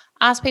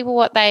 Ask people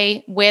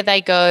where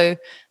they go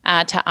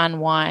to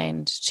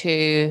unwind,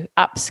 to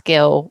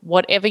upskill,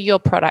 whatever your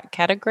product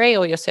category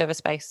or your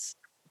service-based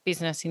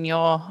business in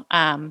your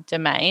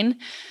domain,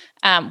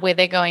 where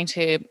they're going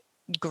to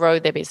grow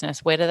their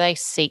business. Where do they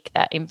seek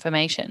that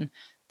information?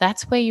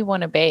 That's where you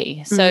want to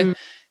be. So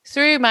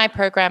through my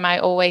program, I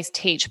always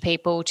teach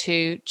people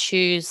to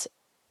choose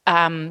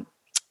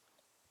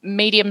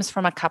mediums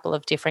from a couple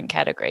of different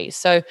categories.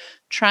 So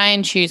try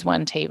and choose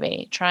one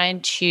TV, try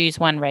and choose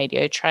one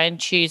radio, try and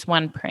choose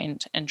one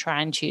print, and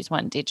try and choose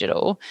one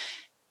digital.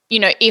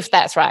 If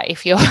that's right,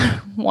 if you're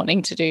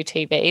wanting to do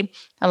TV,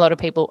 a lot of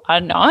people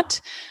are not.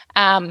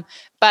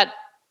 But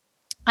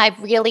I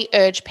really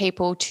urge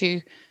people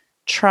to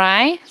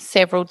try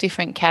several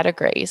different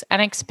categories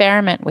and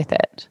experiment with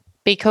it,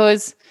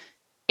 because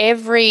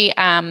every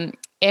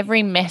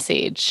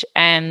message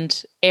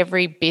and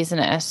every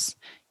business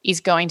is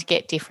going to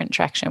get different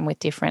traction with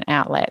different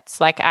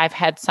outlets. Like I've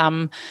had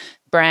some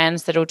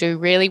brands that'll do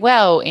really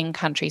well in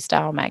Country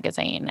Style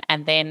magazine,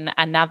 and then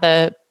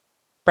another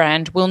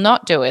brand will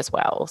not do as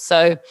well.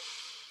 So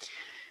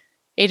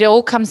it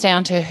all comes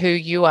down to who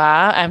you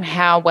are and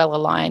how well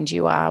aligned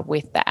you are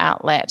with the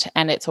outlet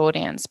and its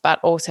audience, but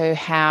also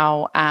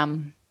how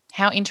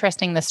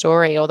interesting the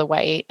story or the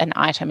way an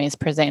item is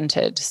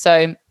presented.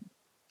 So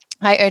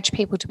I urge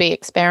people to be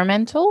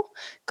experimental,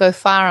 go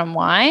far and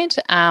wide,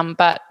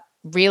 but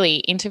really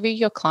interview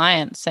your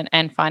clients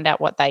and find out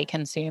what they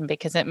consume,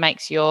 because it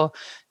makes your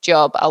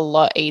job a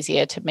lot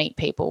easier to meet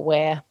people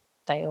where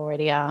they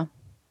already are.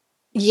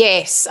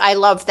 Yes, I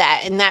love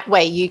that. And that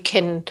way you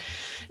can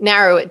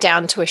narrow it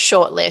down to a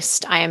short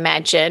list, I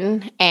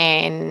imagine,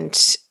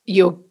 and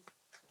you're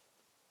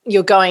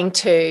going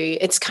to,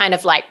 it's kind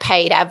of like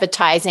paid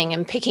advertising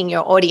and picking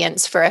your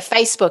audience for a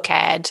Facebook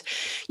ad.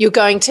 You're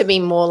going to be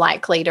more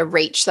likely to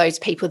reach those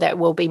people that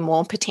will be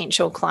more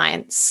potential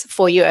clients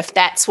for you, if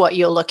that's what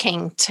you're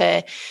looking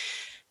to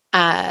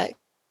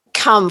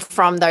come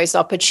from those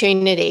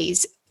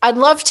opportunities. I'd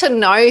love to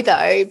know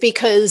though,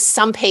 because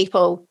some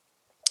people,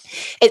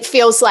 it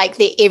feels like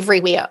they're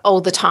everywhere all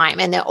the time,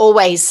 and they're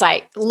always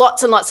like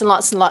lots and lots and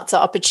lots and lots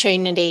of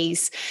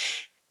opportunities.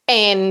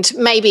 And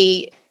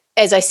maybe,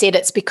 as I said,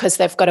 it's because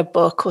they've got a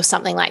book or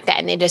something like that,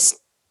 and they're just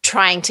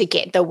trying to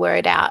get the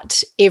word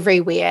out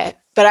everywhere.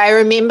 But I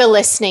remember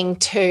listening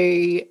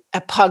to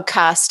a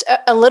podcast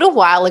a little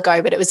while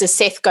ago, but it was a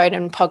Seth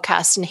Godin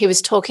podcast, and he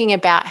was talking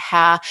about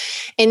how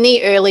in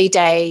the early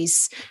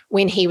days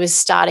when he was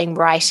starting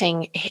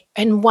writing,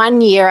 in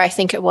 1 year, I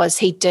think it was,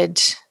 he did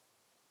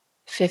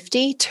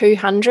 50,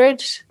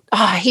 200.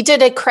 He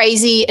did a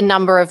crazy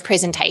number of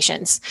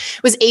presentations.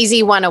 It was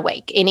easy, one a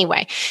week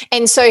anyway.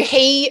 And so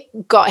he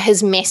got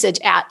his message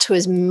out to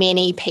as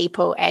many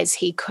people as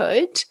he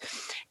could.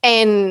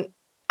 And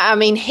I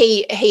mean,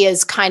 he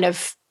is kind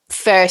of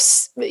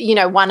first,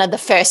 one of the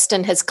first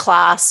in his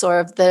class, or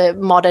of the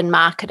modern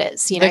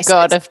marketers, the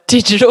god of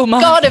digital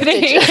marketing. God of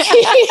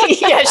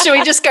digital. Yeah, should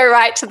we just go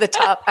right to the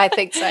top? I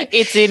think so.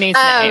 It's in his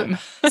name.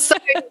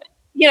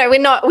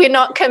 we're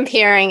not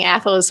comparing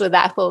apples with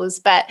apples,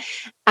 but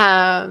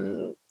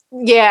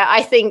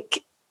I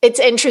think it's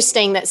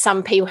interesting that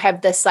some people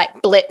have this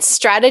like blitz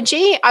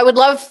strategy. I would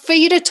love for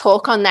you to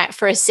talk on that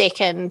for a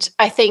second.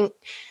 I think,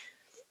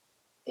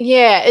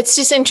 it's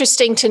just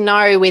interesting to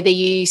know whether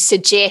you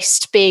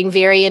suggest being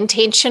very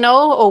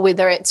intentional or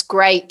whether it's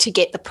great to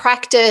get the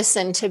practice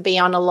and to be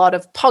on a lot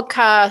of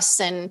podcasts.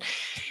 And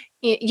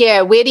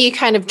where do you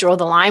kind of draw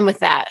the line with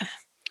that?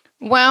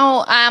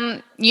 Well,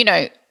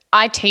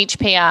 I teach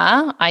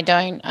PR. I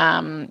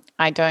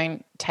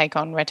don't take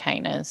on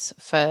retainers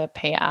for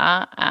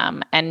PR.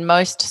 And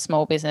most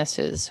small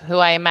businesses, who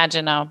I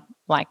imagine are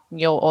like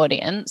your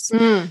audience,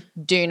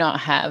 do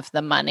not have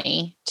the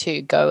money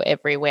to go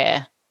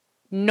everywhere,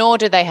 nor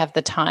do they have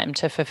the time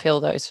to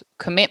fulfill those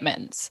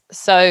commitments.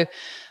 So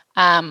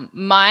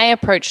my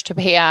approach to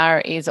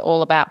PR is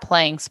all about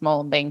playing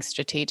small and being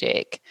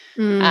strategic,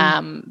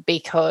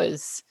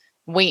 because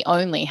we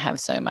only have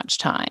so much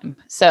time.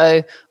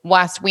 So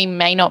whilst we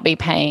may not be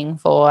paying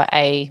for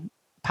a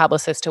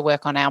publicist to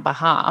work on our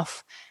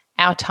behalf,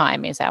 our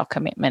time is our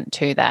commitment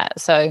to that.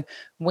 So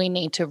we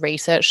need to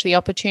research the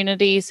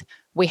opportunities.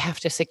 We have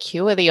to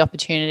secure the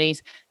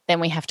opportunities. Then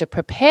we have to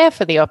prepare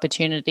for the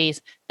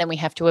opportunities. Then we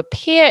have to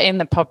appear in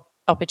the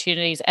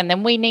opportunities. And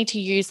then we need to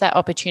use that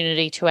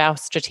opportunity to our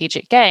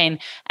strategic gain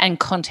and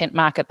content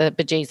market the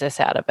bejesus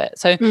out of it.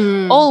 So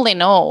all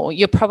in all,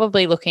 you're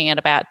probably looking at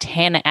about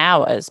 10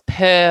 hours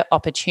per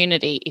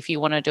opportunity if you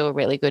want to do a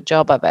really good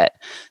job of it.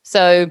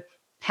 So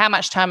how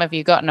much time have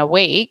you got in a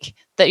week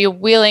that you're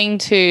willing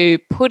to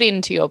put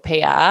into your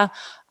PR?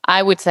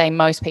 I would say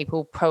most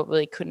people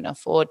probably couldn't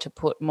afford to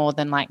put more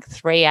than like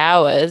 3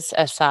 hours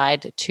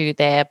aside to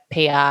their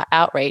PR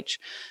outreach.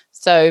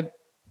 So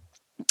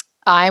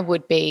I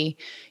would be,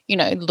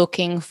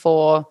 looking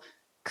for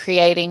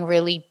creating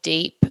really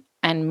deep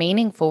and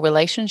meaningful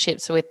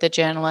relationships with the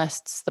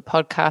journalists, the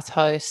podcast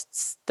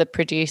hosts, the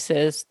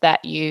producers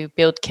that you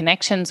build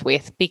connections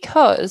with,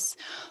 because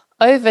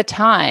over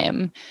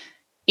time,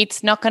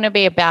 it's not going to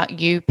be about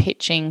you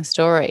pitching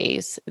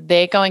stories.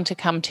 They're going to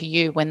come to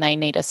you when they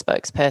need a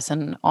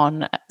spokesperson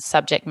on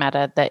subject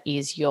matter that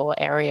is your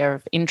area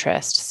of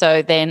interest.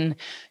 So then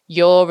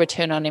your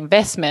return on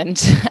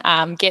investment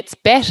gets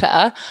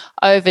better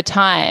over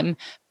time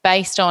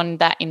based on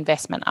that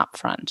investment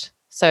upfront.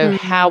 So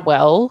how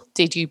well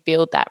did you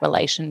build that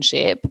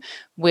relationship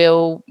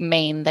will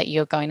mean that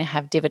you're going to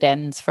have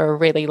dividends for a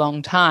really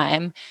long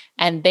time,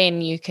 and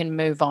then you can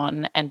move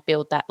on and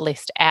build that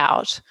list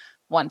out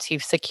once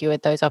you've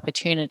secured those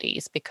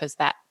opportunities, because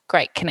that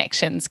great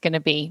connection is going to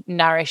be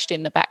nourished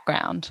in the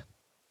background.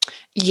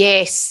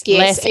 Yes.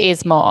 Less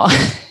is more.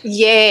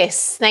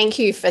 Yes. Thank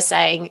you for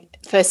saying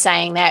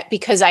that,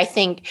 because I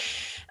think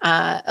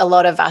a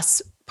lot of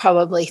us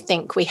probably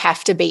think we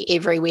have to be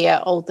everywhere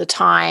all the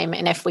time.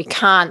 And if we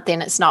can't,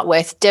 then it's not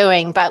worth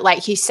doing. But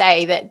like you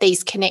say, that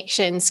these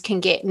connections can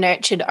get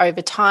nurtured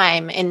over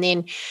time. And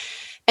then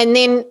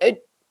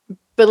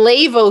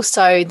believe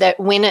also that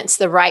when it's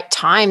the right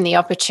time, the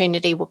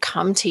opportunity will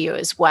come to you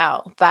as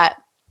well. But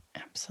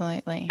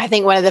absolutely, I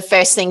think one of the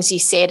first things you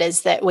said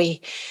is that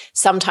we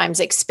sometimes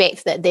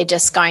expect that they're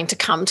just going to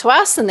come to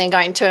us and they're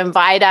going to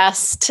invite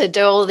us to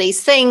do all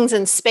these things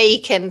and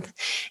speak and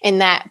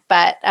that.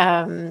 But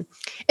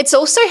it's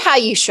also how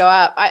you show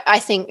up. I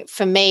think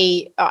for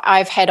me,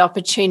 I've had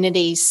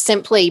opportunities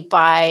simply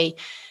by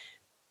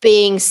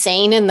being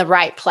seen in the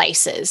right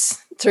places,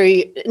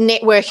 through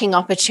networking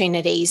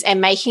opportunities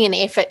and making an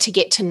effort to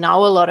get to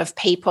know a lot of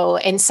people.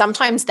 And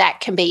sometimes that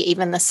can be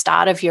even the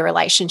start of your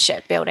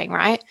relationship building,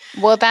 right?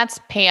 Well, that's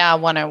PR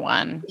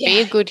 101. Yeah. Be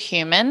a good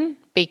human,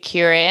 be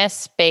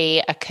curious,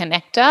 be a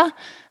connector,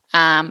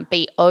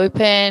 be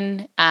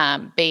open,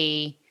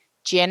 be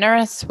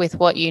generous with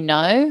what you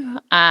know.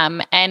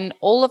 And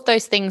all of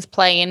those things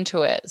play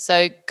into it.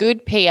 So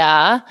good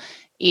PR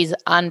is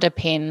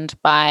underpinned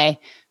by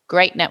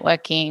great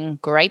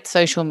networking, great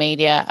social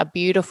media, a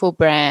beautiful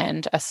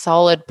brand, a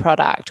solid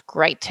product,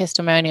 great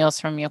testimonials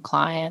from your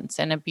clients,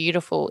 and a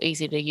beautiful,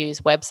 easy to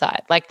use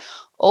website. Like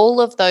all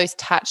of those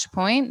touch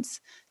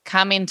points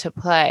come into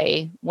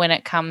play when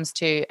it comes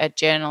to a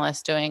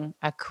journalist doing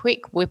a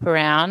quick whip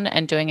around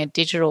and doing a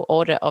digital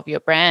audit of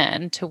your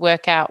brand to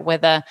work out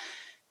whether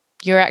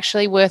you're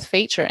actually worth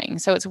featuring.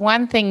 So it's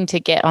one thing to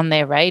get on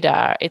their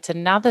radar. It's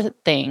another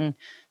thing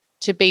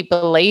to be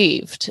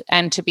believed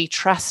and to be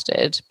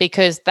trusted,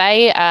 because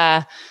they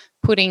are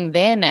putting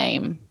their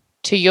name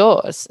to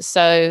yours.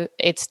 So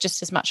it's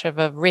just as much of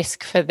a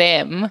risk for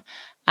them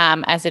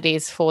as it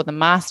is for the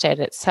masthead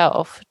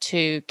itself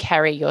to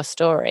carry your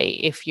story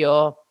if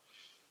your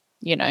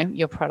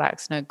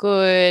product's no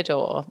good,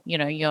 or,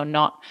 you're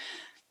not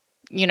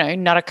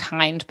a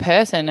kind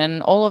person,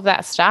 and all of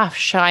that stuff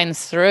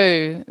shines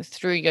through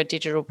your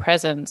digital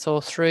presence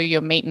or through your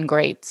meet and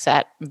greets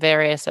at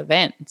various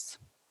events.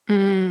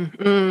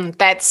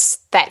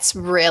 That's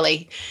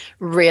really,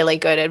 really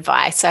good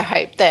advice.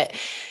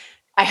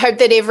 I I hope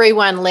that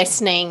everyone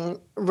listening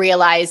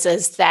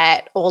realizes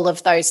that all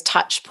of those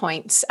touch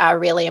points are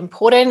really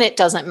important. It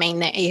doesn't mean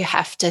that you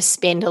have to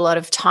spend a lot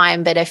of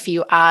time, but if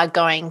you are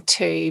going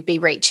to be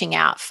reaching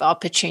out for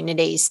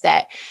opportunities,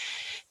 that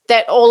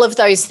all of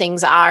those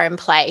things are in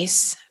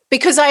place.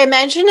 Because I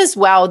imagine as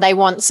well, they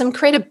want some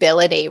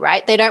credibility,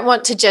 right? They don't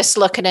want to just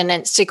look at an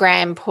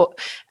Instagram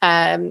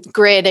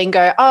grid and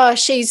go, oh,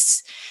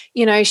 she's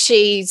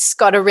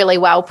got a really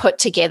well put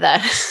together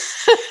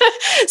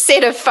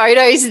set of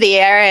photos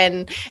there.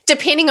 And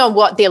depending on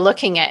what they're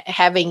looking at,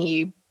 having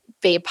you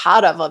be a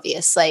part of,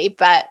 obviously,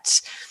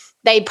 but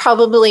they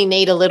probably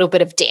need a little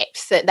bit of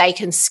depth that they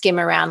can skim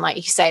around. Like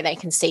you say, they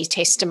can see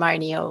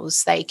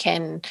testimonials. They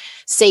can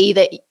see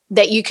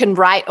that you can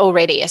write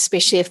already,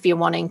 especially if you're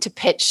wanting to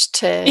pitch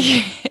to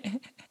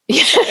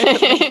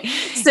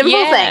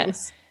simple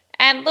things.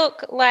 And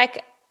look,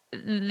 like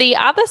the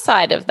other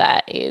side of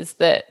that is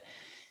that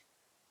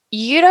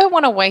you don't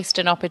want to waste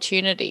an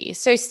opportunity.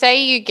 So say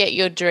you get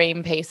your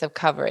dream piece of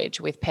coverage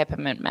with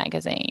Peppermint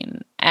Magazine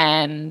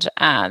and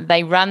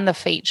they run the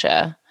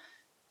feature,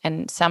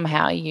 and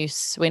somehow you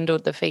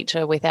swindled the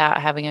feature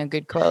without having a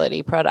good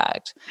quality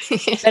product.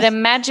 But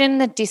imagine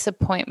the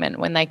disappointment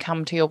when they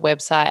come to your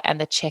website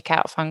and the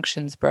checkout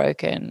function's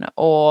broken,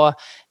 or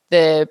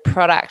the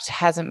product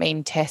hasn't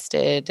been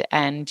tested,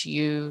 and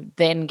you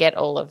then get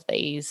all of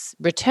these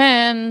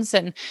returns.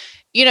 And,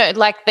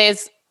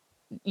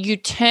 you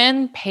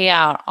turn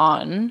PR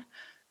on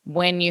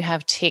when you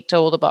have ticked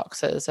all the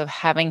boxes of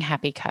having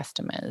happy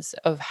customers,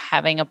 of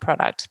having a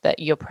product that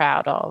you're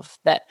proud of,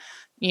 that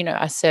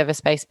a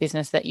service-based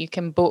business that you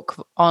can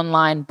book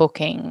online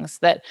bookings,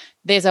 that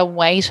there's a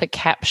way to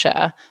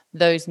capture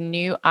those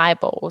new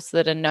eyeballs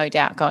that are no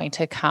doubt going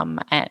to come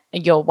at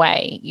your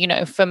way.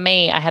 For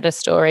me, I had a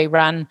story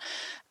run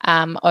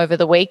over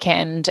the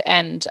weekend,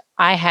 and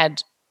I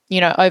had,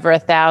 over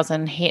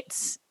 1,000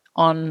 hits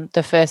on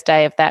the first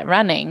day of that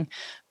running.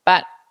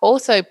 But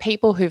also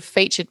people who've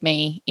featured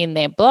me in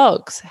their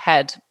blogs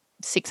had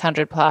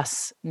 600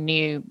 plus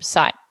new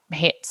site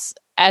hits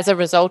as a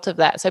result of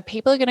that. So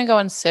people are going to go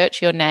and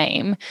search your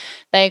name.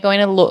 They're going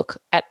to look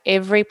at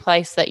every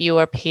place that you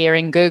appear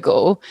in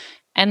Google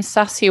and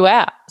suss you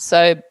out.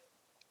 So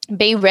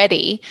be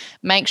ready.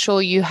 Make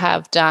sure you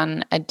have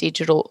done a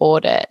digital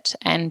audit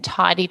and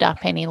tidied up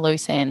any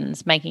loose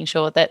ends, making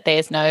sure that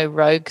there's no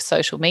rogue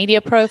social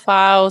media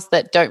profiles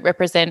that don't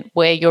represent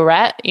where you're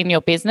at in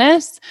your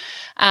business,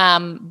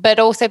 but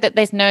also that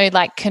there's no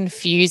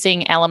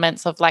confusing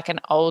elements of an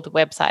old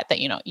website that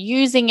you're not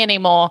using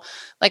anymore.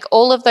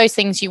 All of those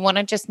things, you want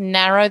to just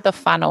narrow the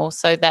funnel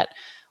so that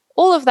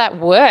all of that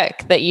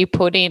work that you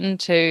put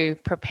into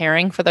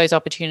preparing for those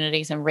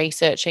opportunities and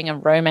researching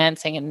and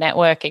romancing and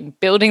networking,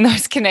 building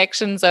those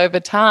connections over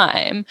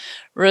time,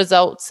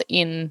 results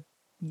in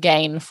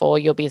gain for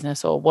your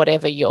business or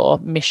whatever your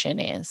mission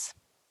is.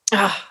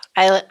 Oh,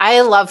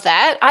 I love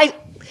that.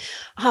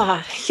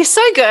 You're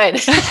so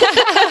good.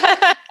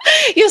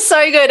 You're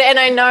so good. And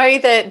I know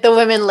that the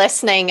women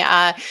listening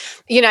are,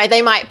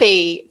 they might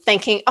be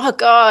thinking, oh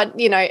God,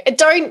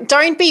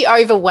 don't be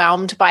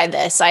overwhelmed by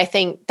this. I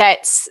think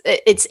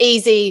it's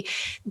easy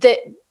that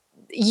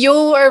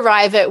you'll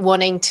arrive at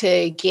wanting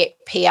to get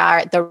PR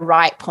at the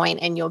right point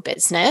in your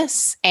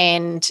business.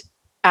 And,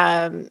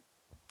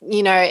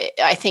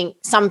 I think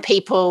some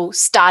people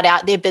start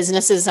out their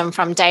businesses and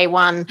from day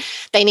one,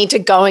 they need to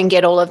go and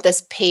get all of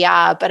this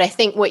PR. But I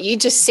think what you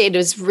just said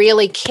is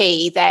really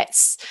key.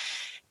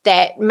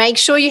 That make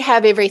sure you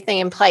have everything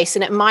in place.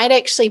 And it might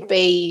actually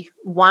be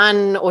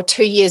 1 or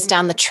 2 years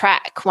down the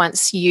track,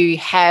 once you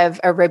have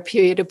a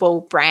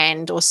reputable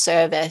brand or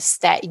service,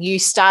 that you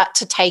start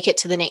to take it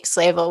to the next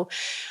level.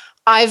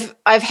 I've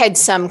had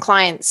some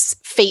clients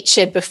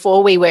featured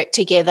before we worked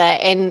together,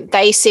 and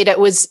they said it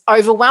was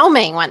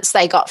overwhelming once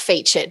they got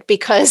featured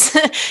because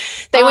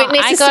they weren't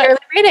necessarily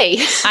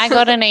ready. I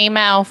got an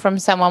email from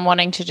someone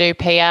wanting to do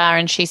PR,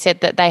 and she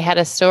said that they had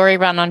a story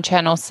run on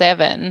Channel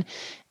 7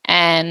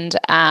 and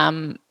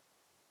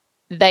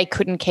they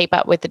couldn't keep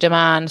up with the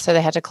demand, so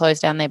they had to close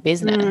down their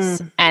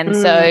business.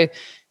 So,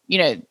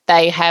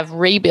 they have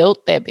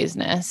rebuilt their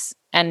business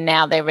and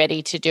now they're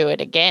ready to do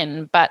it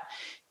again. But,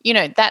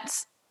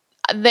 that's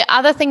the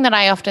other thing that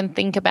I often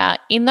think about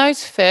in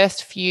those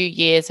first few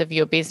years of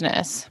your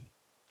business.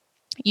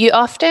 You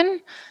often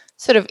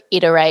sort of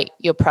iterate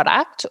your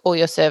product or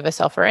your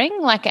service offering,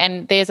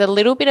 and there's a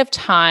little bit of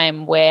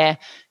time where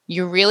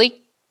you're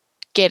really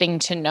getting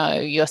to know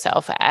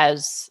yourself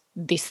as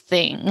this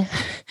thing,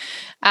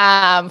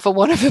 for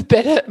want of a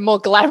better, more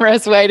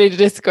glamorous way to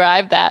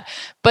describe that.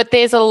 But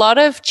there's a lot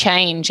of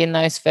change in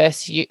those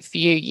first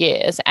few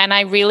years. And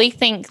I really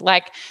think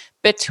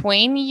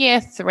between year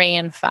 3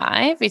 and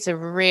 5 is a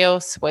real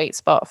sweet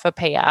spot for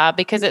PR,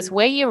 because it's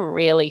where you're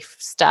really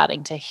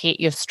starting to hit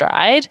your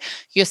stride.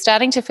 You're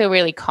starting to feel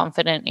really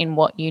confident in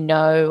what you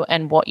know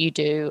and what you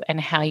do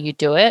and how you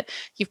do it.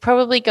 You've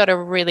probably got a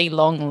really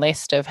long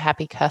list of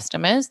happy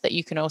customers that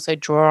you can also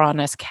draw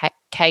on as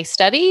case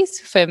studies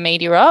for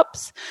media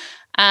ops.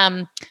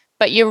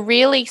 But you're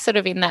really sort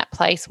of in that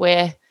place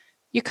where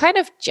you're kind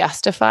of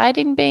justified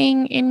in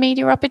being in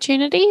media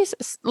opportunities.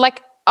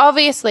 Like,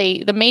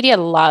 obviously, the media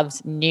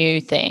loves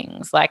new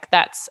things. Like,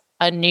 that's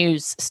a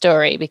news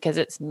story because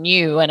it's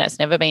new and it's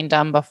never been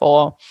done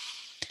before.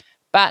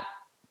 But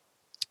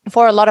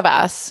for a lot of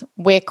us,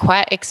 we're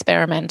quite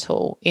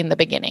experimental in the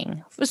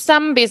beginning. For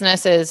some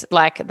businesses,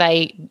 like,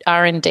 they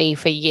R&D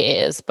for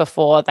years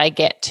before they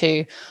get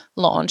to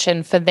launch.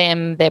 And for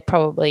them, they're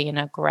probably in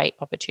a great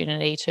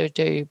opportunity to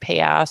do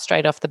PR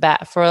straight off the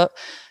bat. For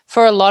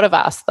a lot of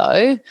us,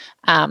 though,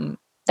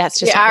 that's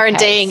just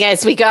R&Ding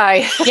as we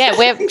go. Yeah,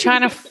 we're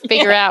trying to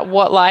figure out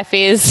what life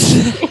is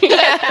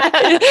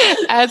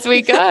as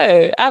we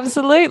go.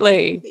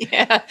 Absolutely.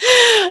 Yeah.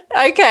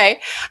 Okay.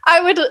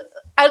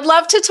 I'd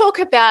love to talk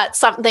about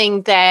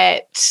something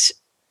that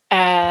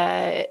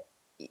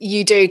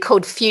you do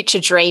called Future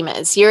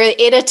Dreamers. You're an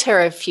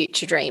editor of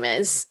Future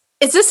Dreamers.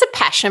 Is this a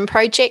passion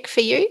project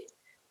for you,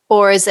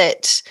 or is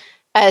it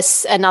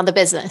another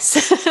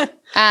business?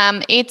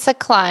 It's a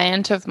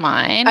client of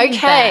mine.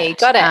 Okay,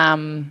 got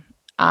it.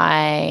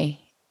 I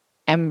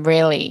am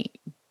really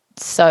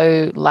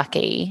so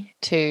lucky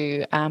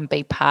to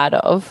be part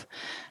of.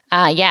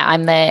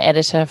 I'm the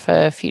editor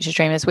for Future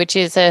Dreamers, which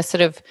is a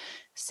sort of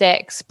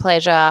sex,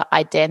 pleasure,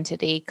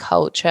 identity,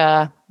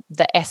 culture,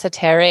 the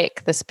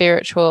esoteric, the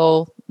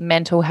spiritual,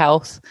 mental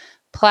health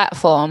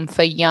platform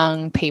for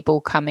young people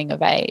coming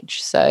of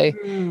age. So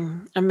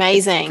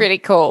amazing. Pretty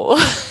cool.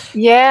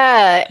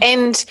 Yeah.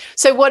 And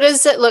so what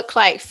does it look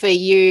like for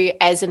you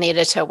as an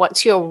editor?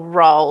 What's your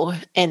role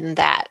in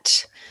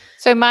that?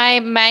 So my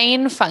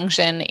main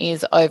function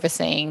is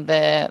overseeing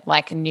the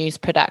news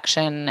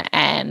production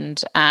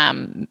and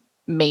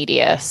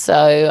media.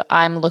 So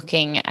I'm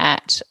looking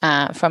at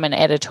from an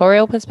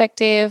editorial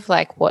perspective,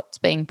 like what's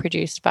being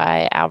produced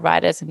by our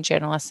writers and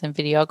journalists and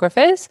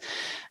videographers,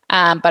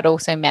 but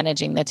also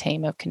managing the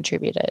team of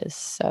contributors.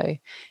 So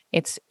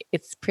it's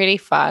pretty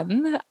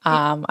fun.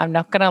 I'm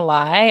not going to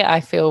lie.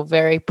 I feel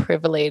very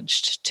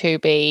privileged to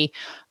be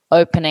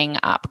opening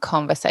up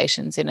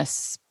conversations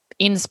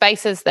in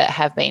spaces that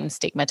have been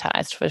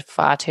stigmatized for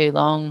far too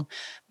long,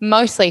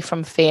 mostly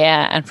from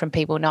fear and from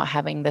people not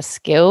having the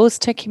skills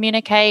to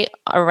communicate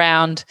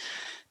around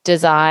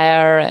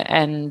desire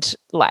and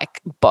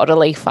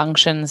bodily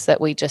functions that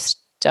we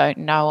just don't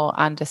know or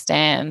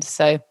understand.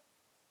 So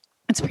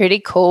it's pretty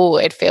cool.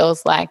 It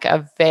feels like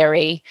a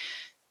very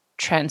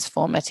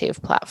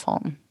transformative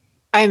platform.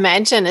 I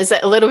imagine. Is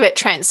it a little bit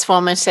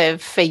transformative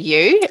for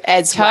you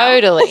as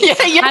totally. Well?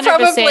 Yeah, you're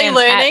probably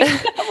learning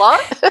a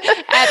lot.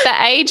 At the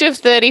age of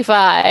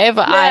 35,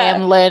 yeah. I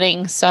am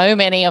learning so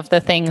many of the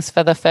things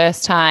for the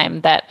first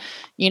time that,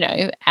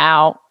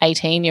 our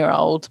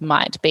 18-year-old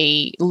might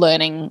be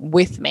learning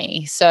with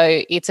me.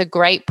 So it's a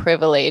great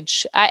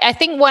privilege. I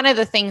think one of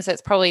the things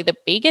that's probably the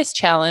biggest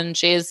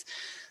challenge is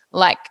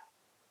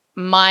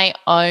my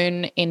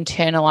own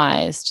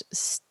internalized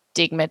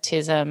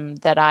stigmatism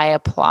that I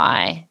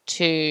apply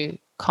to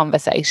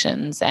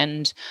conversations,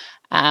 and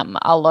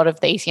a lot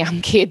of these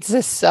young kids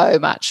are so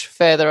much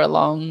further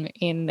along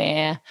in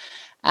their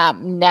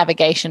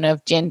navigation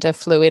of gender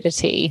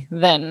fluidity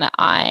than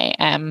I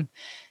am,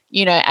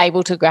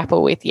 able to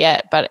grapple with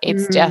yet. But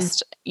it's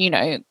just,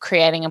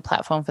 creating a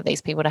platform for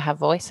these people to have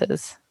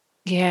voices.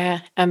 Yeah,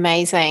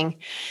 amazing.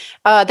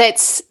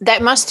 That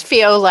must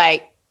feel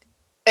like,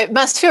 it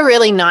must feel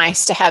really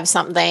nice to have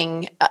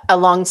something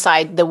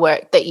alongside the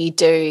work that you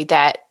do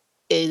that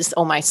is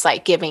almost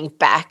like giving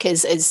back,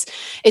 is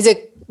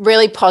a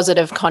really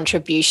positive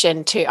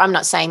contribution to, I'm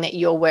not saying that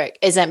your work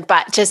isn't,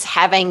 but just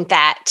having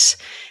that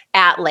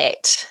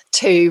outlet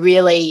to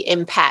really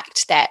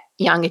impact that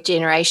younger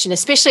generation,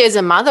 especially as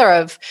a mother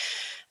of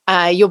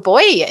your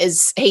boy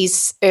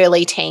he's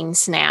early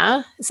teens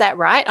now. Is that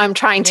right? I'm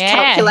trying to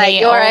calculate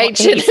your age.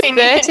 He's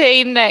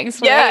 13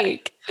 next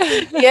week.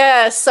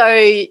 Yeah, so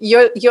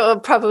you're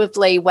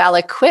probably well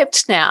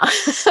equipped now.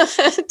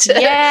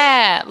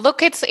 Yeah,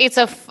 look, it's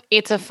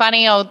a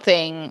funny old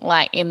thing,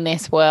 in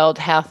this world,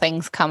 how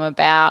things come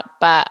about.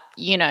 But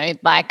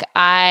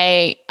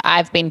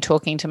I've been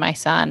talking to my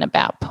son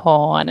about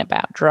porn,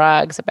 about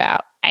drugs,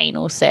 about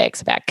anal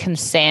sex, about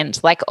consent,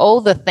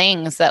 all the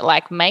things that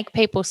make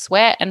people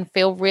sweat and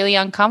feel really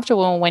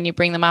uncomfortable when you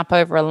bring them up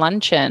over a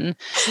luncheon.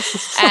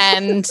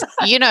 And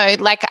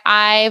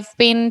I've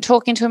been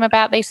talking to him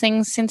about these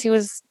things since he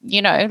was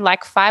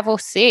 5 or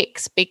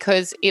 6,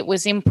 because it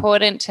was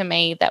important to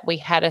me that we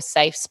had a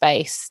safe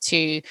space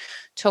to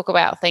talk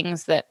about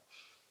things that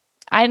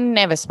I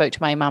never spoke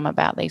to my mum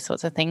about, these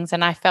sorts of things,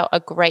 and I felt a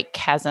great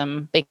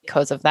chasm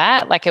because of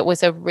that. It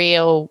was a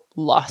real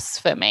loss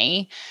for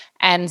me.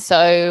 And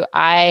so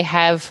I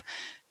have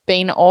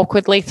been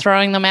awkwardly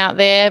throwing them out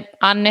there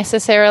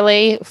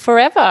unnecessarily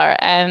forever.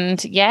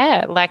 And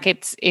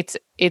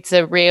it's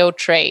a real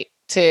treat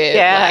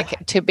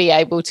to be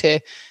able to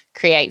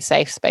create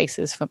safe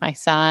spaces for my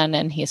son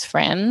and his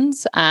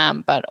friends,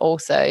 but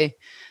also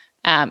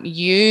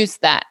use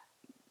that,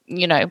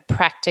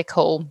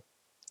 practical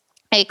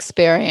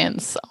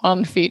experience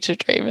on future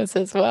dreamers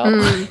as well.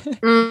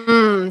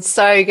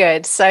 So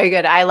good. So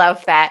good. I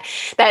love that.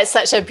 That's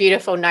such a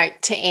beautiful note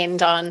to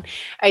end on.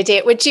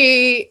 Odette,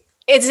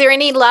 is there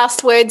any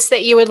last words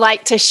that you would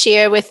like to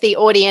share with the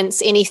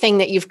audience? Anything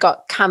that you've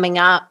got coming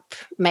up,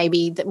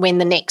 maybe when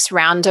the next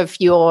round of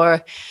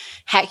your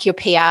Hack Your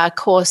PR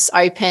course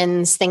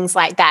opens, things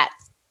like that?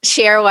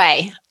 Share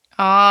away.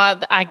 Oh,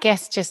 I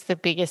guess just the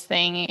biggest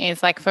thing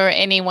is like for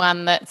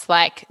anyone that's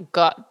like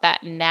got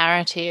that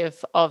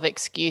narrative of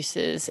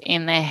excuses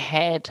in their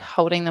head,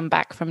 holding them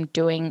back from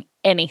doing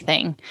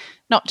anything,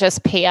 not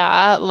just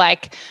PR,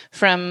 like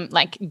from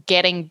like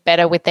getting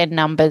better with their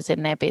numbers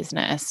in their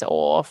business,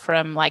 or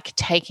from like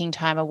taking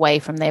time away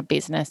from their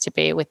business to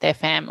be with their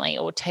family,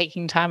 or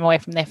taking time away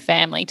from their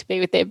family to be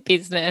with their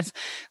business.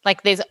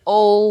 Like there's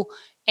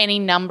any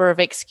number of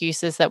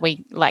excuses that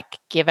we like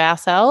give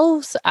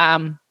ourselves.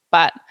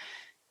 But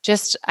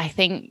just, I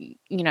think,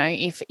 you know,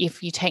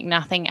 if you take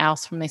nothing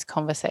else from this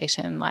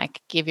conversation,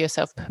 like give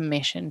yourself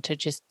permission to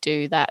just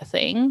do that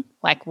thing,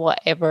 like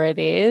whatever it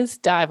is,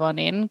 dive on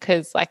in,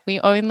 because like we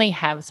only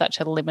have such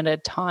a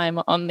limited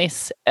time on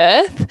this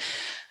earth.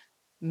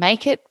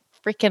 Make it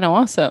freaking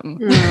awesome.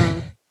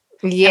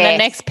 Yeah. And the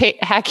next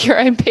Hack Your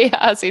Own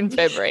PRs in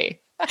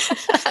February.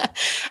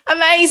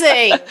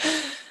 Amazing.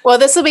 Well,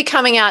 this will be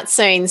coming out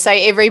soon, so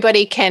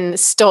everybody can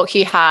stalk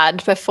you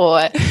hard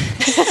before they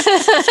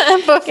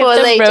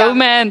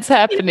romance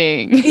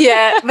happening.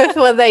 Yeah,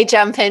 before they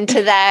jump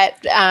into that.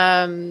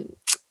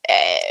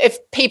 If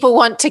people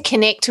want to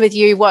connect with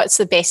you, what's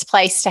the best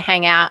place to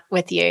hang out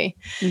with you?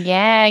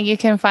 Yeah, you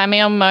can find me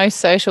on most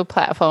social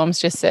platforms.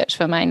 Just search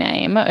for my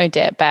name,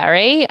 Odette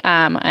Barry.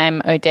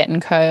 I'm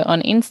Odette & Co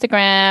on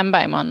Instagram.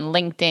 I'm on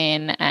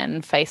LinkedIn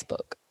and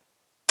Facebook.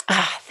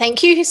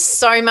 Thank you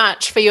so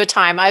much for your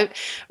time. I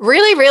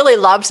really, really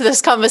loved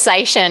this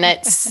conversation.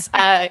 It's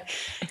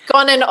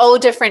gone in all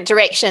different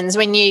directions.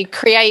 When you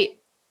create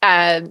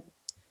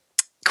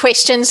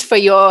questions for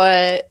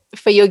your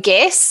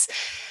guests,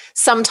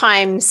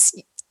 sometimes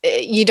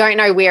you don't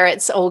know where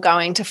it's all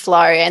going to flow,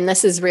 and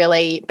this is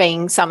really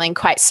being something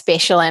quite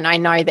special, and I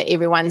know that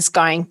everyone's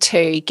going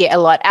to get a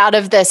lot out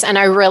of this, and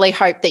I really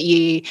hope that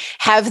you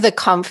have the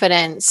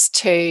confidence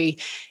to,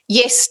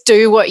 yes,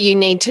 do what you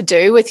need to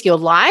do with your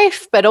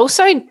life, but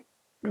also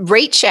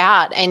reach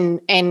out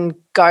and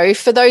go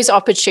for those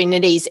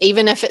opportunities,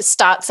 even if it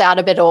starts out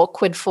a bit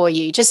awkward for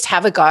you. Just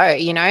have a go,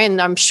 you know,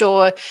 and I'm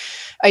sure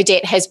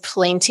Odette has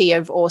plenty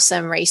of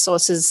awesome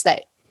resources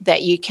that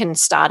you can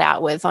start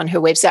out with on her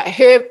website.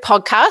 Her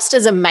podcast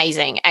is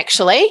amazing,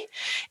 actually.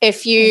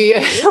 If you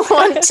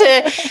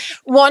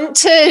want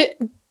to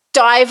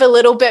dive a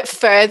little bit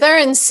further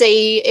and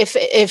see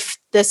if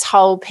this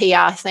whole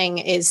PR thing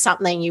is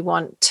something you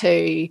want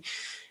to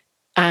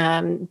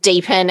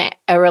deepen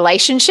a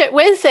relationship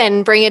with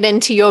and bring it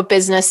into your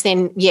business,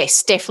 then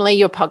yes, definitely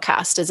your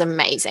podcast is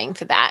amazing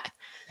for that.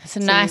 It's a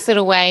nice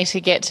little way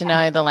to get to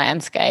know the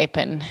landscape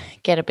and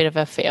get a bit of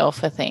a feel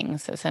for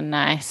things. It's a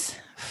nice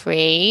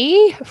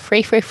free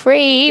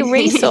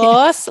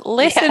resource.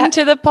 Listen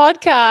to the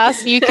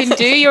podcast. You can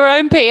do your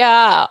own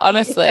PR.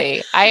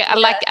 Honestly,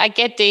 I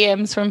get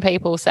DMs from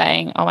people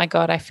saying, "Oh my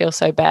God, I feel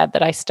so bad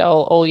that I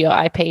stole all your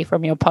IP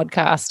from your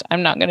podcast.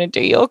 I'm not going to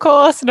do your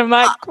course." And I'm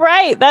like,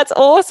 "Great, that's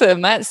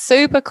awesome. That's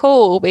super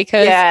cool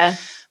because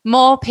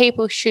more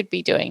people should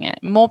be doing it.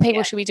 More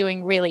people should be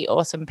doing really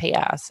awesome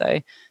PR." So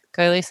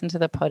go listen to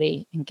the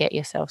potty and get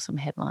yourself some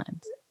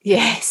headlines.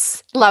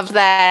 Yes, love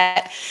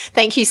that.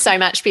 Thank you so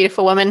much,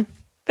 beautiful woman.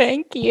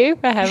 Thank you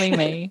for having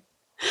me.